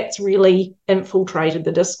 that's really infiltrated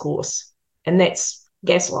the discourse. And that's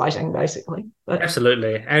gaslighting, basically. But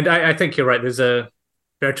absolutely. And I think you're right.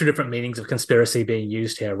 There are two different meanings of conspiracy being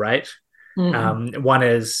used here, right? Mm-hmm. One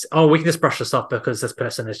is, we can just brush this off because this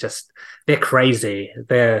person is they're crazy.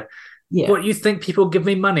 What, you think people give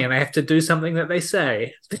me money and I have to do something that they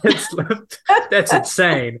say? That's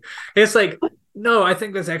insane. It's like, no, I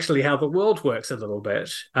think that's actually how the world works a little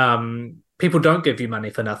bit. People don't give you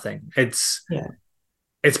money for nothing. It's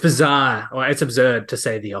bizarre, or it's absurd to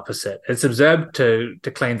say the opposite. It's absurd to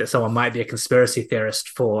claim that someone might be a conspiracy theorist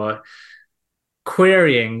for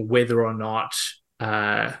querying whether or not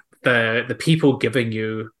the people giving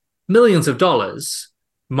you millions of dollars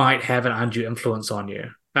might have an undue influence on you.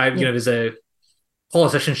 There's a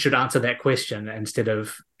politician should answer that question instead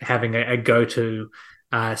of having a go-to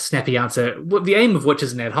snappy answer, the aim of which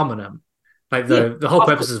is an ad hominem. Like the whole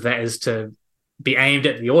purpose of that is to be aimed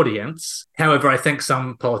at the audience. However, I think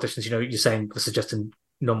some politicians, you're saying this is just in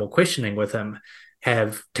normal questioning with him,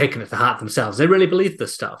 have taken it to heart themselves. They really believe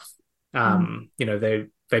this stuff.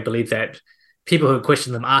 They believe that people who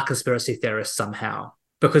question them are conspiracy theorists somehow,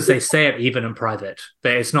 because they say it even in private,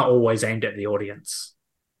 that it's not always aimed at the audience.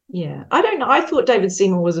 Yeah, I don't know. I thought David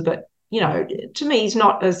Seymour was a bit, to me, he's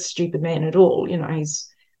not a stupid man at all. He's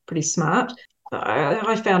pretty smart.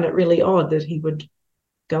 I found it really odd that he would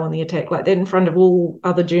go on the attack like that in front of all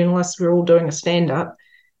other journalists. We're all doing a stand-up.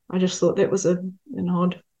 I just thought that was an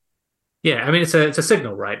odd. Yeah, I mean, it's a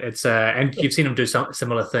signal, right? And you've seen him do some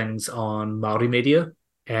similar things on Māori media,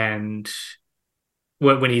 and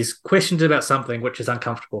when he's questioned about something which is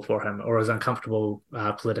uncomfortable for him, or is uncomfortable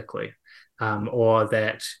politically, or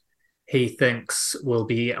that he thinks will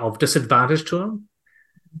be of disadvantage to him,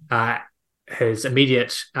 his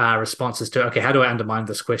immediate response is to, okay, how do I undermine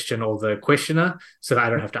this question or the questioner so that I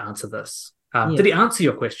don't have to answer this? Did he answer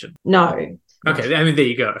your question? No. Okay, I mean, there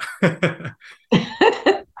you go.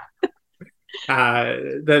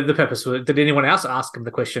 The purpose was, did anyone else ask him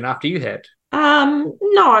the question after you had?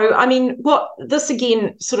 No. I mean, what this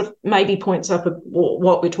again sort of maybe points up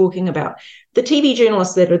what we're talking about. The TV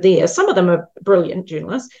journalists that are there, some of them are brilliant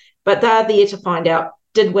journalists, but they're there to find out,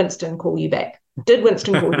 did Winston call you back? Did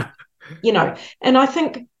Winston call you? And I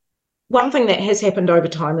think one thing that has happened over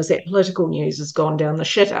time is that political news has gone down the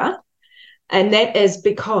shitter, and that is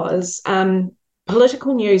because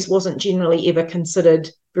political news wasn't generally ever considered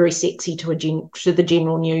very sexy to the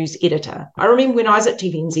general news editor. I remember when I was at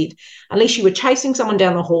TVNZ, unless you were chasing someone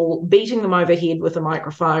down the hall, beating them overhead with a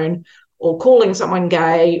microphone, or calling someone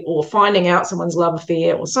gay, or finding out someone's love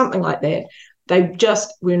affair, or something like that, they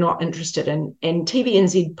just were not interested in. And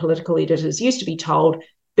TVNZ political editors used to be told,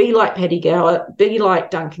 be like Paddy Gower, be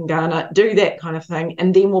like Duncan Garner, do that kind of thing,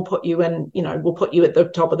 and then we'll put you in, we'll put you at the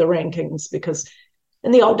top of the rankings, because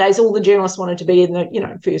in the old days, all the journalists wanted to be in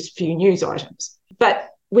the, first few news items. But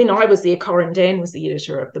when I was there, Corin Dan was the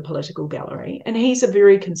editor of the Political Gallery, and he's a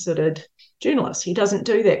very considered journalist. He doesn't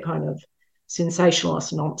do that kind of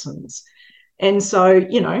sensationalist nonsense. And so,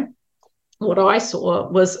 what I saw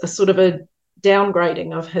was a sort of a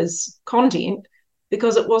downgrading of his content,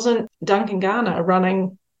 because it wasn't Duncan Garner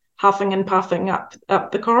running huffing and puffing up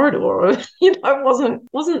the corridor. It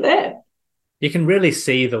wasn't that. You can really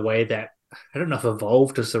see the way that, I don't know if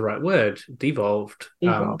evolved is the right word, devolved.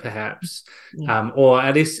 Perhaps, or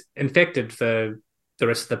at least infected the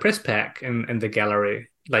rest of the press pack in the gallery.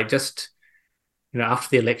 Like just, after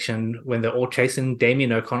the election, when they're all chasing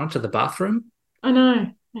Damien O'Connor to the bathroom. I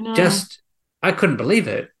know. I couldn't believe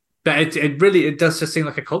it. But it does just seem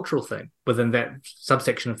like a cultural thing within that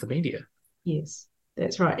subsection of the media. Yes,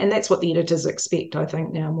 that's right. And that's what the editors expect, I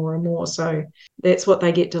think, now more and more. So that's what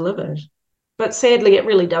they get delivered. But sadly, it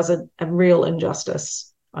really does a real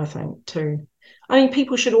injustice, I think, too. I mean,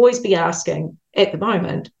 people should always be asking at the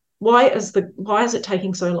moment, why is it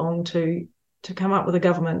taking so long to come up with a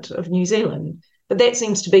government of New Zealand? But that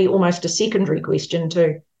seems to be almost a secondary question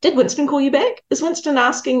too. Did Winston call you back? Is Winston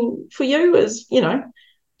asking for you?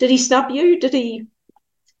 Did he snub you? Did he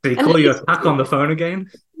call you a cuck on the phone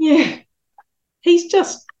again? Yeah. He's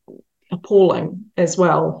just appalling as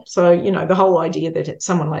well. So, the whole idea that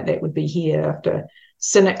someone like that would be here after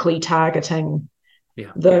cynically targeting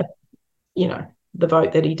the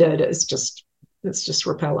vote that he did is just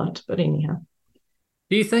repellent. But anyhow.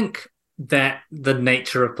 Do you think that the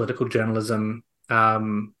nature of political journalism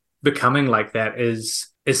becoming like that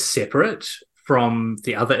is separate from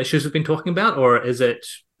the other issues we've been talking about, or is it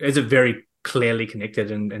very clearly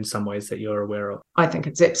connected in some ways that you're aware of? I think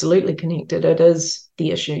it's absolutely connected. It is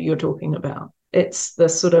the issue you're talking about. It's the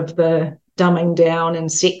sort of the dumbing down and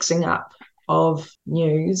sexing up of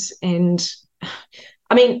news. And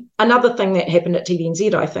I mean, another thing that happened at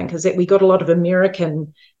TVNZ, I think, is that we got a lot of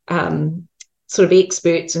American sort of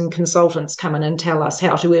experts and consultants come in and tell us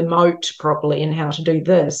how to emote properly and how to do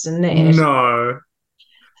this and that. No.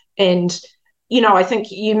 And, I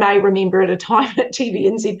think you may remember at a time at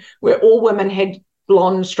TVNZ where all women had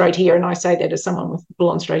blonde straight hair, and I say that as someone with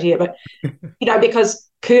blonde straight hair, but, because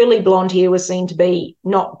curly blonde hair was seen to be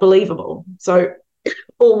not believable. So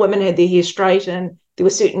all women had their hair straight, and there were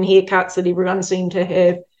certain haircuts that everyone seemed to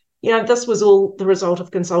have. This was all the result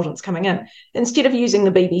of consultants coming in. Instead of using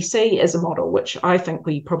the BBC as a model, which I think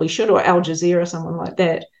we probably should, or Al Jazeera, someone like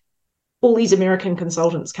that, all these American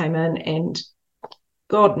consultants came in, and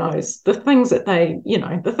God knows the things that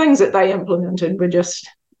they implemented were just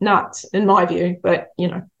nuts in my view. But,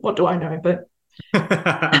 what do I know? But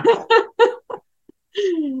I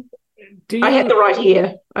had the right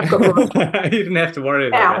hair. I've got the right You didn't have to worry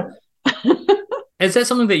about it. Is that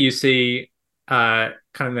something that you see kind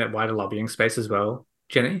of in that wider lobbying space as well,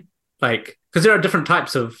 Jenny? Like, because there are different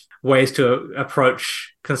types of ways to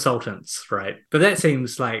approach consultants, right? But that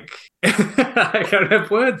seems like I don't have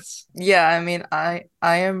words. Yeah, I mean, I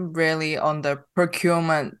am really on the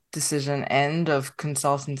procurement decision end of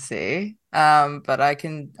consultancy. But I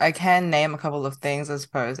can name a couple of things, I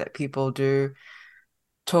suppose, that people do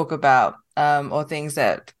talk about, or things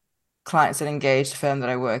that clients that engage the firm that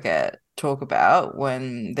I work at talk about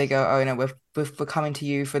when they go, oh, we're coming to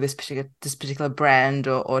you for this particular brand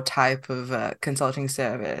or type of consulting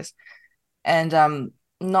service. And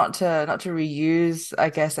not to reuse, I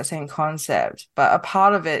guess, that same concept, but a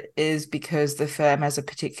part of it is because the firm has a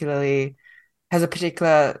particular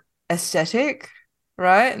aesthetic,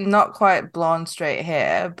 right? Not quite blonde straight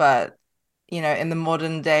hair, but in the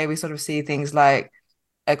modern day we sort of see things like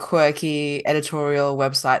a quirky editorial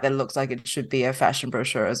website that looks like it should be a fashion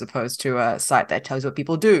brochure as opposed to a site that tells you what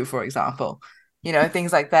people do, for example.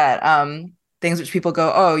 Things like that. Things which people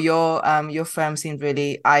go, oh, your firm seemed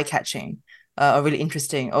really eye-catching, or really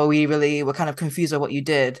interesting, or we're kind of confused about what you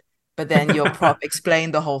did, but then your prop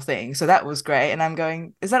explained the whole thing. So that was great. And I'm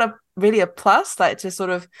going, is that really a plus? Like, to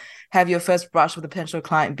sort of have your first brush with a potential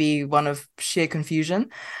client be one of sheer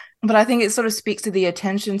confusion? But I think it sort of speaks to the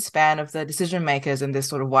attention span of the decision makers in this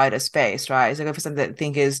sort of wider space, right? So for something that I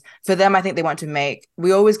think is, for them, I think they want to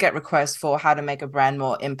we always get requests for how to make a brand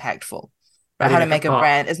more impactful, right? How to make a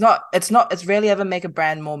brand. It's rarely ever make a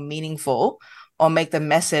brand more meaningful or make the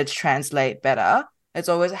message translate better. It's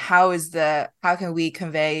always, how can we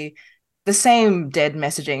convey the same dead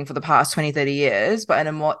messaging for the past 20, 30 years, but in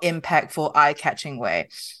a more impactful, eye-catching way.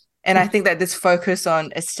 And I think that this focus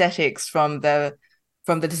on aesthetics from the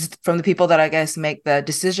people that I guess make the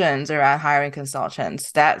decisions around hiring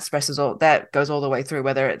consultants, that goes all the way through,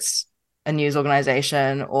 whether it's a news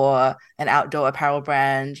organization or an outdoor apparel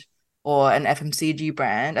brand or an FMCG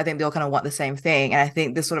brand. I think they all kind of want the same thing. And I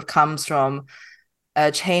think this sort of comes from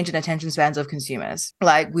a change in attention spans of consumers.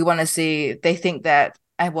 Like, we want to see, they think that,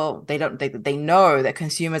 they know that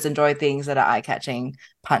consumers enjoy things that are eye-catching,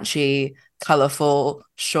 punchy, colorful,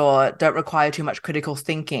 short, don't require too much critical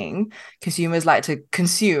thinking. Consumers like to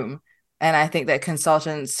consume. And I think that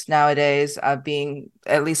consultants nowadays are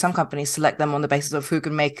at least some companies select them on the basis of who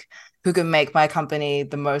can make my company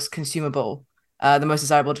the most consumable, the most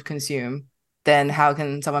desirable to consume. Then how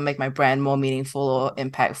can someone make my brand more meaningful or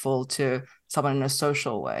impactful to someone in a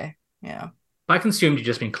social way? Yeah. By consumed, you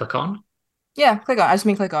just mean click on? Yeah, click on. I just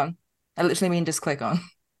mean click on. I literally mean just click on.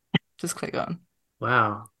 Just click on.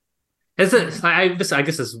 Wow. Is it? I guess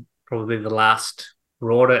this is probably the last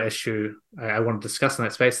broader issue I want to discuss in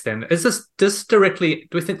that space. Then, is this directly?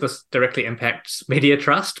 Do we think this directly impacts media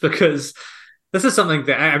trust? Because this is something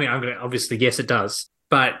that I'm going to obviously, yes, it does.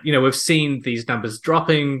 But we've seen these numbers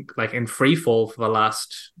dropping like in free fall for the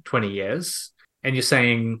last 20 years, and you're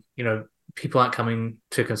saying people aren't coming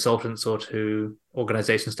to consultants or to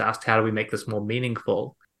organizations to ask how do we make this more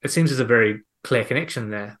meaningful. It seems there's a very clear connection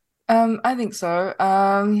there. I think so.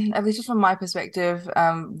 At least just from my perspective,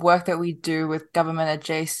 work that we do with government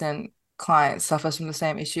adjacent clients suffers from the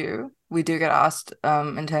same issue. We do get asked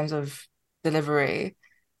in terms of delivery,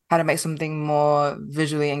 how to make something more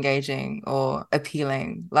visually engaging or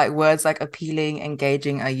appealing. Like words like appealing,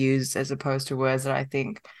 engaging are used as opposed to words that I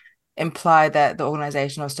think imply that the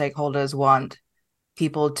organization or stakeholders want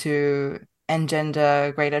people to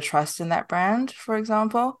engender greater trust in that brand, for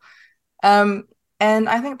example. Um, and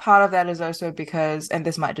I think part of that is also because, and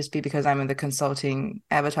this might just be because I'm in the consulting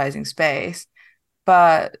advertising space,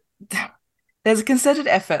 but there's a concerted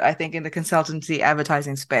effort, I think, in the consultancy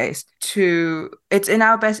advertising space it's in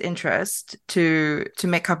our best interest to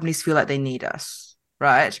make companies feel like they need us,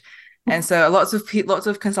 right? And so lots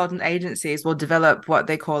of consultant agencies will develop what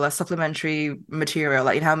they call a supplementary material,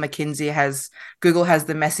 like how Google has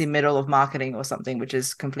the messy middle of marketing or something, which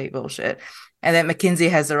is complete bullshit. And then McKinsey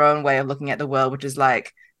has their own way of looking at the world, which is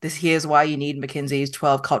like, here's why you need McKinsey's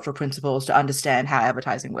 12 cultural principles to understand how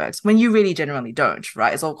advertising works, when you really generally don't,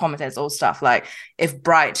 right? It's all common sense, all stuff like if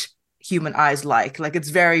bright human eyes like it's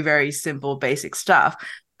very, very simple, basic stuff,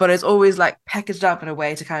 but it's always like packaged up in a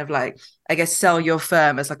way to kind of like, I guess, sell your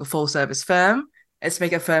firm as like a full service firm. It's to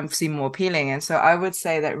make a firm seem more appealing. And so I would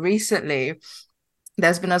say that recently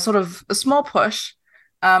there's been a sort of a small push.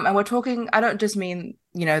 And we're talking, I don't just mean,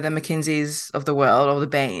 the McKinseys of the world or the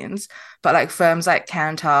Bains, but like firms like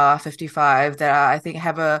Kantar, 55, that I think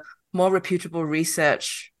have a more reputable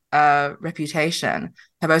research reputation,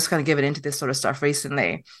 have also kind of given into this sort of stuff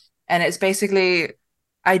recently. And it's basically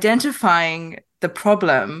identifying the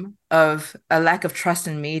problem of a lack of trust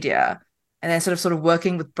in media and then sort of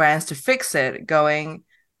working with brands to fix it, going,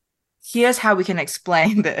 here's how we can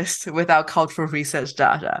explain this with our cultural research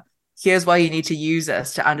data. Here's why you need to use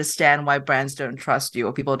us to understand why brands don't trust you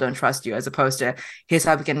or people don't trust you, as opposed to here's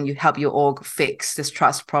how we can help you org fix this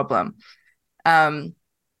trust problem. And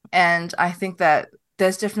I think that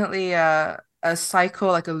there's definitely a cycle,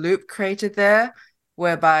 like a loop created there,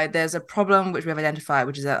 whereby there's a problem which we have identified,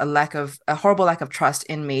 which is a horrible lack of trust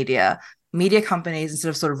in media. Media companies, instead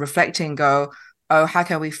of sort of reflecting, go, oh, how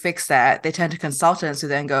can we fix that? They turn to consultants who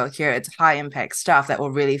then go, here, it's high impact stuff that will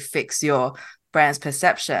really fix your brand's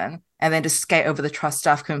perception, and then just skate over the trust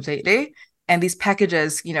stuff completely. And these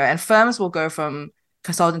packages, and firms will go from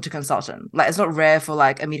consultant to consultant. Like, it's not rare for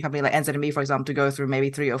like a media company like NZME, for example, to go through maybe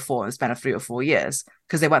 3 or 4 in the span of 3 or 4 years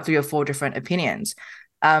because they want 3 or 4 different opinions.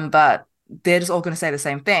 But they're just all going to say the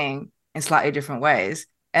same thing in slightly different ways.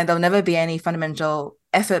 And there'll never be any fundamental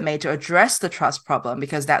effort made to address the trust problem,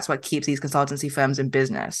 because that's what keeps these consultancy firms in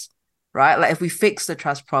business, right? Like, if we fix the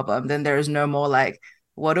trust problem, then there is no more like,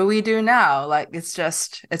 what do we do now? Like, it's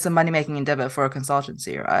a money-making endeavor for a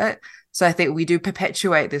consultancy, right? So I think we do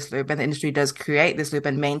perpetuate this loop, and the industry does create this loop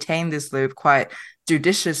and maintain this loop quite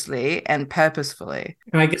judiciously and purposefully.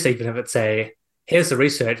 And I guess even if it's here's the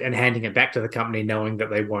research and handing it back to the company knowing that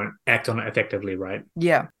they won't act on it effectively, right?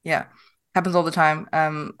 Yeah. Happens all the time.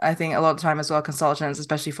 I think a lot of the time as well, consultants,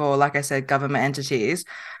 especially for, like I said, government entities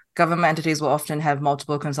will often have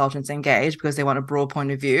multiple consultants engaged because they want a broad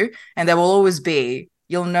point of view. And there will always be,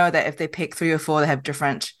 you'll know that if they pick 3 or 4 that have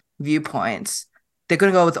different viewpoints, they're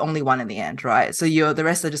going to go with only one in the end, right? So the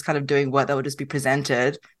rest are just kind of doing what that will just be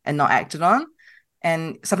presented and not acted on.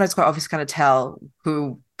 And sometimes it's quite obvious to kind of tell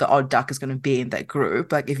who the odd duck is going to be in that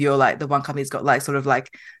group. Like, if you're like the one company's got like sort of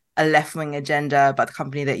like a left-wing agenda, but the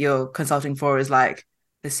company that you're consulting for is like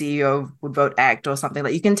the CEO would vote ACT or something,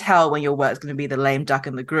 like, you can tell when your work's going to be the lame duck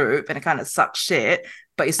in the group, and it kind of sucks shit,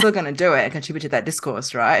 but you're still going to do it and contribute to that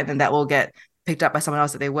discourse, right? And then that will get picked up by someone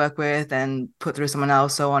else that they work with and put through someone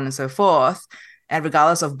else, so on and so forth. And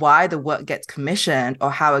regardless of why the work gets commissioned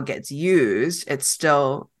or how it gets used, it's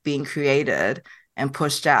still being created and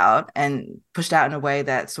pushed out in a way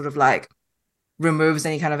that sort of like removes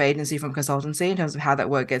any kind of agency from consultancy in terms of how that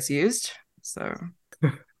work gets used. So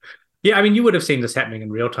yeah, I mean, you would have seen this happening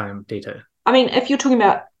in real time, Dita. I mean, if you're talking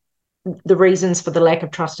about the reasons for the lack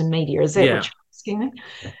of trust in media, is that what you're asking me?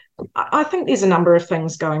 I think there's a number of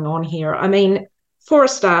things going on here. I mean, for a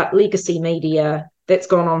start, legacy media that's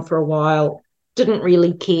gone on for a while didn't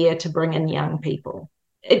really care to bring in young people.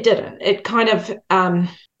 It didn't. It kind of,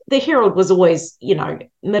 the Herald was always,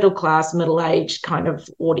 middle class, middle-aged kind of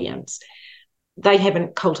audience. They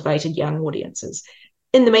haven't cultivated young audiences.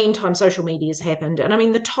 In the meantime, social media has happened. And I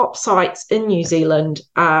mean, the top sites in New Zealand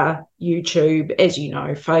are YouTube, as you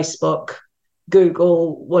know, Facebook,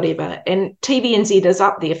 Google, whatever. And TVNZ is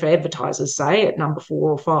up there for advertisers, say, at number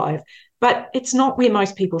 4 or 5. But it's not where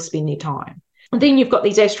most people spend their time. And then you've got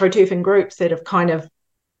these astroturfing groups that have kind of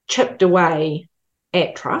chipped away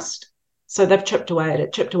at trust. So they've chipped away at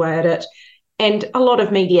it. And a lot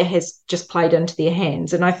of media has just played into their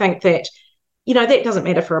hands. And I think that, that doesn't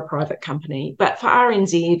matter for a private company. But for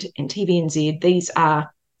RNZ and TVNZ, these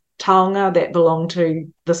are taonga that belong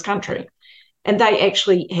to this country. And they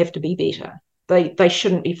actually have to be better. They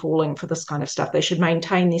shouldn't be falling for this kind of stuff. They should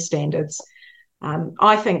maintain their standards.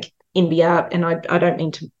 I think NBR, and I don't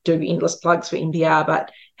mean to do endless plugs for NBR,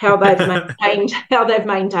 but how they've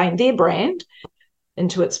maintained their brand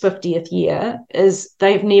into its 50th year is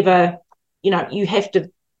they've never,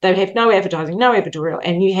 they have no advertising, no editorial,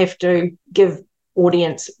 and you have to give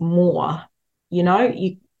audience more.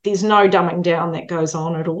 There's no dumbing down that goes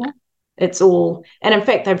on at all. It's all, and in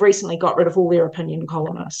fact, they've recently got rid of all their opinion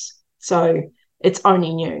columnists. So it's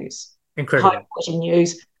only news. Incredible. High quality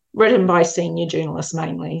news written by senior journalists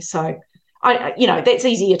mainly. So, that's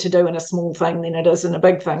easier to do in a small thing than it is in a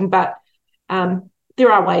big thing. But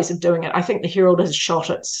there are ways of doing it. I think the Herald has shot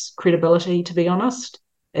its credibility, to be honest.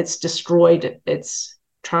 It's destroyed its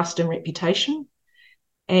trust and reputation.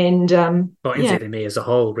 And NZME as a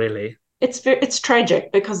whole, really. It's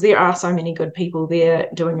tragic because there are so many good people there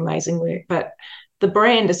doing amazing work, but the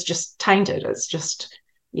brand is just tainted. It's just,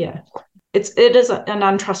 it is an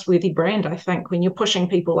untrustworthy brand, I think, when you're pushing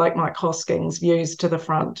people like Mike Hosking's views to the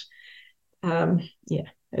front. Why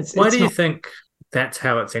do you think that's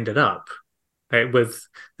how it's ended up? Like, with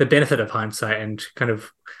the benefit of hindsight and kind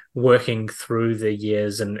of working through the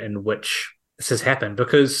years in which this has happened,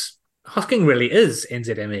 because Hosking really is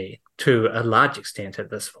NZME to a large extent at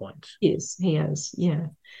this point. Yes, he is, yeah.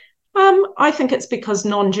 I think it's because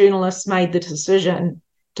non-journalists made the decision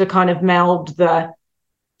to kind of meld the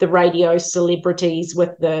radio celebrities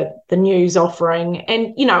with the news offering.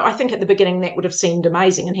 And, I think at the beginning that would have seemed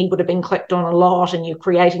amazing and he would have been clicked on a lot and you're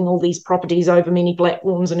creating all these properties over many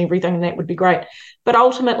platforms and everything, and that would be great. But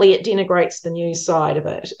ultimately it denigrates the news side of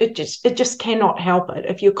it. It just cannot help it.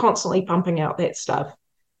 If you're constantly pumping out that stuff,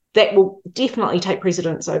 that will definitely take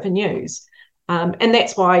precedence over news. And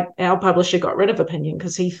that's why our publisher got rid of opinion,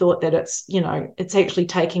 because he thought that it's actually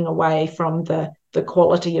taking away from the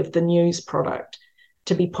quality of the news product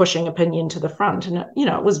to be pushing opinion to the front. And,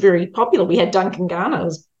 it was very popular. We had Duncan Garner,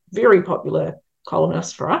 was very popular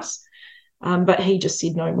columnist for us, but he just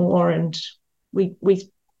said no more. And we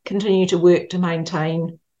continue to work to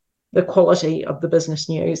maintain the quality of the business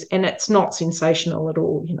news, and it's not sensational at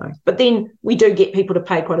all, But then we do get people to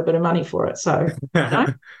pay quite a bit of money for it, so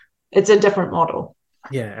it's a different model.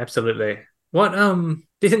 Yeah, absolutely. What do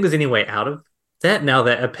you think there's any way out of that now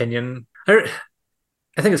that opinion? I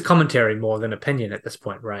think it's commentary more than opinion at this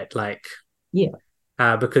point, right? Like,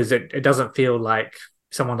 because it doesn't feel like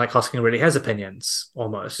someone like Hosking really has opinions,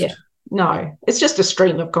 almost. Yeah, no, it's just a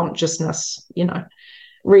stream of consciousness,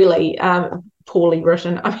 really. Poorly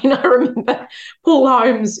written. I mean, I remember Paul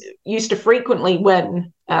Holmes used to frequently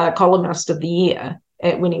win columnist of the year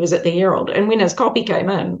when he was at the Herald, and when his copy came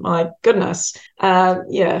in, my goodness,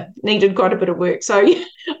 needed quite a bit of work. So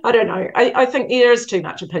I don't know. I think there is too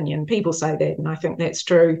much opinion. People say that, and I think that's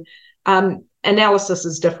true. Analysis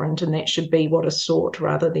is different, and that should be what is sought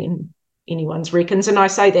rather than anyone's reckons. And I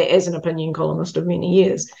say that as an opinion columnist of many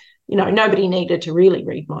years. Nobody needed to really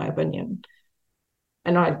read my opinion.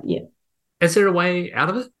 And Is there a way out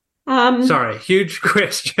of it? Sorry, huge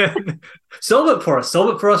question. Solve it for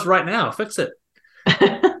us right now. Fix it.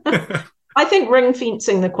 I think ring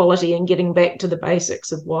fencing the quality and getting back to the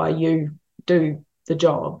basics of why you do the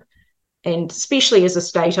job, and especially as a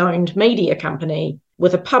state-owned media company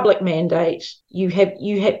with a public mandate,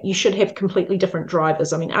 you should have completely different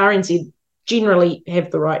drivers. I mean, RNZ generally have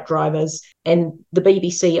the right drivers, and the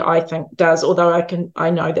BBC, I think, does, although I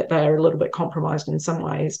know that they are a little bit compromised in some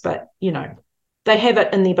ways, but they have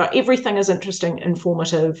it in there. But everything is interesting,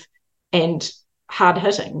 informative, and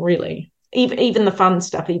hard-hitting, really. Even the fun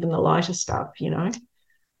stuff, even the lighter stuff,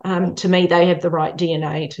 to me, they have the right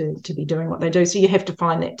DNA to be doing what they do. So you have to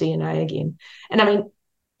find that DNA again. And I mean,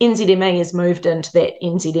 NZME has moved into that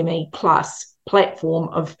NZME Plus platform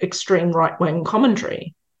of extreme right-wing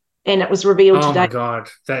commentary. And it was revealed today. Oh my God,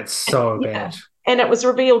 that's so bad. And it was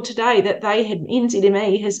revealed today that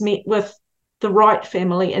NZME has met with the Wright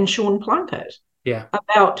family and Sean Plunkett. Yeah.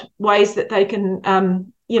 About ways that they can,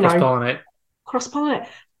 cross-pollinate.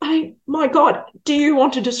 Oh my God, do you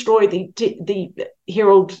want to destroy the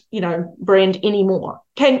Herald, brand anymore?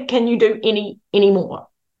 Can you do any more?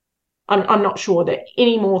 I'm not sure that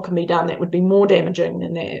any more can be done that would be more damaging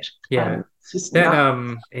than that. Yeah.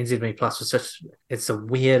 NZME Plus was it's the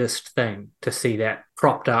weirdest thing to see that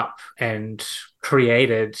propped up and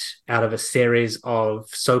created out of a series of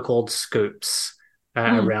so-called scoops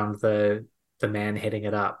around the man heading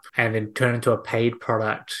it up, and then turn into a paid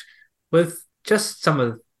product with just some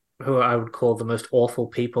of who I would call the most awful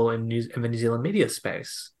people in the New Zealand media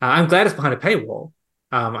space. I'm glad it's behind a paywall.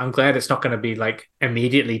 I'm glad it's not going to be like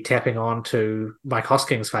immediately tapping on to Mike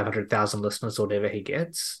Hosking's 500,000 listeners or whatever he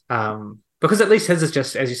gets. because at least his is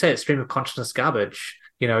just, as you say, it's stream of consciousness garbage.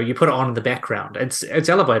 You put it on in the background. It's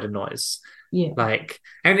elevated noise. Yeah.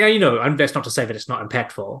 And that's not to say that it's not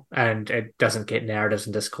impactful and it doesn't get narratives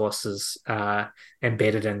and discourses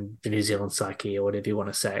embedded in the New Zealand psyche or whatever you want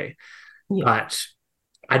to say. Yeah. But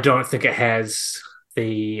I don't think it has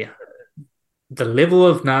the level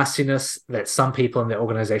of nastiness that some people in the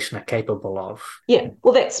organization are capable of. Yeah.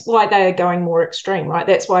 Well, that's why they are going more extreme, right?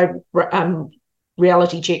 That's why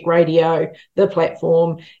Reality Check Radio, the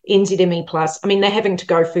platform, NZME Plus, I mean, they're having to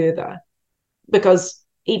go further because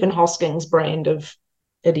even Hosking's brand of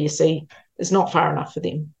idiocy is not far enough for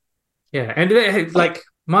them. Yeah, and like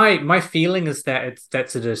my feeling is that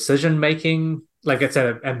that's a decision making, like it's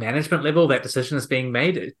at a management level that decision is being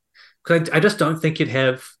made. Because I just don't think you'd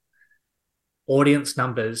have audience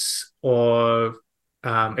numbers or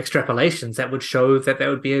extrapolations that would show that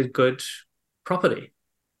would be a good property.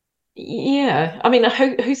 Yeah, I mean,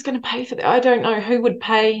 who's going to pay for that? I don't know who would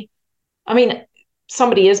pay. I mean,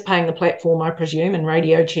 somebody is paying the platform, I presume, and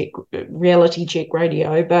Reality Check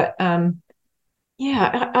Radio. But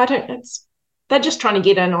yeah, I don't. They're just trying to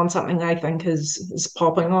get in on something they think is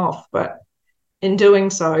popping off. But in doing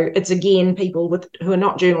so, it's again people who are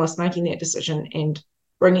not journalists making that decision and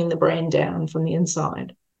bringing the brand down from the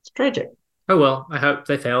inside. It's tragic. Oh well, I hope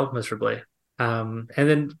they fail miserably. And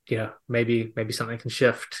then maybe something can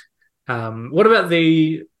shift. What about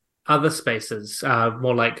the other spaces,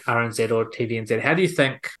 more like RNZ or TVNZ? How do you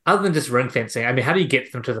think, other than just ring fencing, I mean, how do you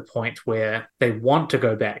get them to the point where they want to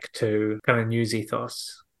go back to kind of news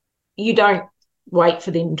ethos? You don't wait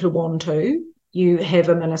for them to want to. You have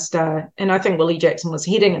a minister, and I think Willie Jackson was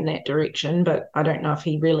heading in that direction, but I don't know if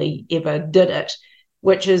he really ever did it,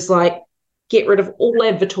 which is like, get rid of all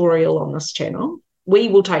advertorial on this channel. We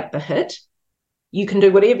will take the hit. You can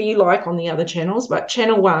do whatever you like on the other channels, but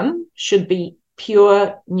Channel 1 should be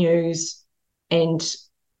pure news and,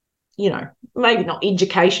 maybe not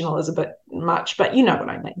educational is a bit much, but you know what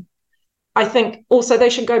I mean. I think also they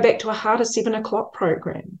should go back to a harder 7 o'clock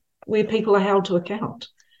program where people are held to account,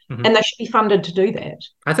 and they should be funded to do that.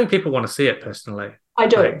 I think people want to see it personally. I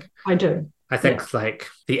do. I think like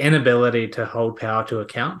the inability to hold power to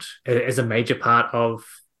account is a major part of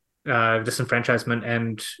disenfranchisement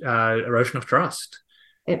and erosion of trust.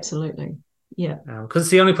 Absolutely. Yeah. Because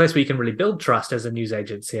it's the only place where you can really build trust as a news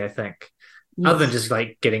agency, I think, other than just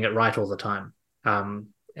like getting it right all the time.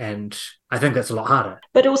 And I think that's a lot harder.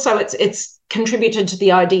 But also it's contributed to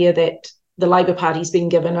the idea that the Labour Party's been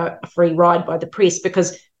given a free ride by the press,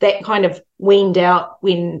 because that kind of weaned out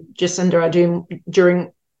when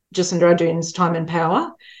during Jacinda Ardern's time in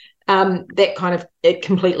power, that kind of, it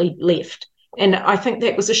completely left. And I think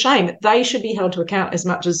that was a shame. They should be held to account as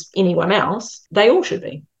much as anyone else. They all should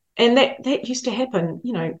be. And that used to happen,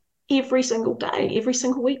 every single day, every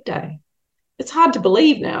single weekday. It's hard to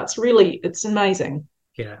believe now. It's amazing.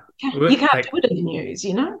 Yeah. You can't do it in the news,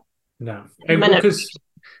 No. Because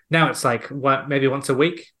now it's like, maybe once a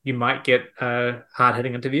week you might get a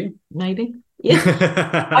hard-hitting interview? Maybe. Yeah.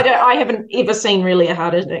 I haven't ever seen really a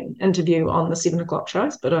hard-hitting interview on the 7 o'clock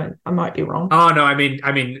shows, but I might be wrong. Oh, no, I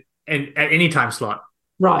mean, at any time slot.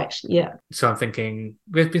 Right, yeah. So I'm thinking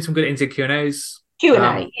there's been some good NZ Q&As.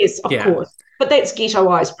 Q&A, yes, of course. But that's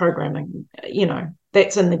ghettoized programming,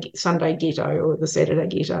 that's in the Sunday ghetto or the Saturday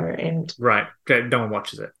ghetto. And right, no one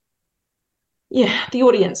watches it. Yeah, the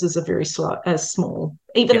audiences are very small.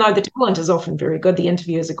 Even though the talent is often very good, the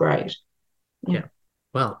interviews are great. Yeah.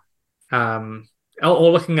 Well,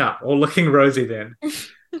 all looking up, all looking rosy then.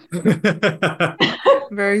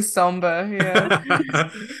 Very somber, yeah.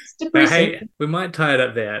 Hey, we might tie it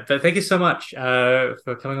up there. But thank you so much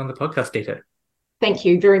for coming on the podcast, Dita. Thank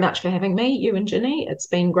you very much for having me, you and Ginny. It's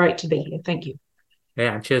been great to be here. Thank you.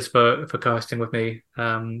 Yeah, and cheers for co-hosting with me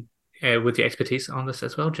with your expertise on this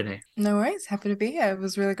as well, Ginny. No worries. Happy to be here. It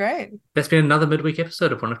was really great. That's been another midweek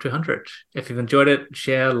episode of 1 of 200. If you've enjoyed it,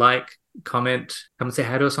 share, like, comment, come and say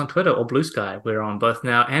hi to us on Twitter or Blue Sky. We're on both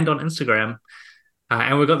now and on Instagram.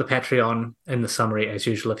 And we've got the Patreon in the summary as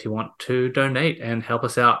usual if you want to donate and help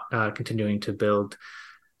us out continuing to build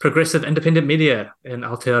progressive independent media in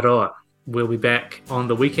Aotearoa. We'll be back on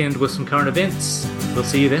the weekend with some current events. We'll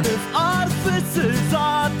see you then. If artifices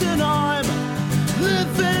are then I'm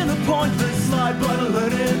living a pointless life, but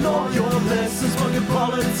learning all your lessons. Fucking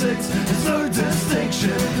politics, there's no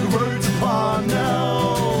distinction. The road's upon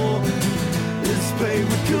now. It's paved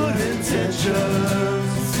with good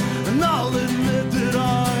intentions. And I'll admit that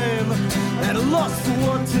I'm at a loss for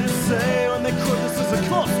what to say when the criticism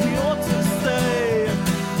cost me ought to stay.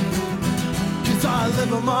 I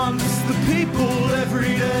live amongst the people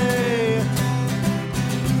every day,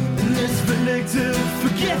 and this vindictive,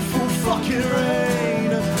 forgetful fucking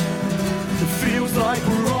rain. It feels like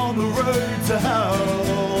we're on the road to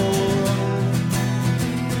hell.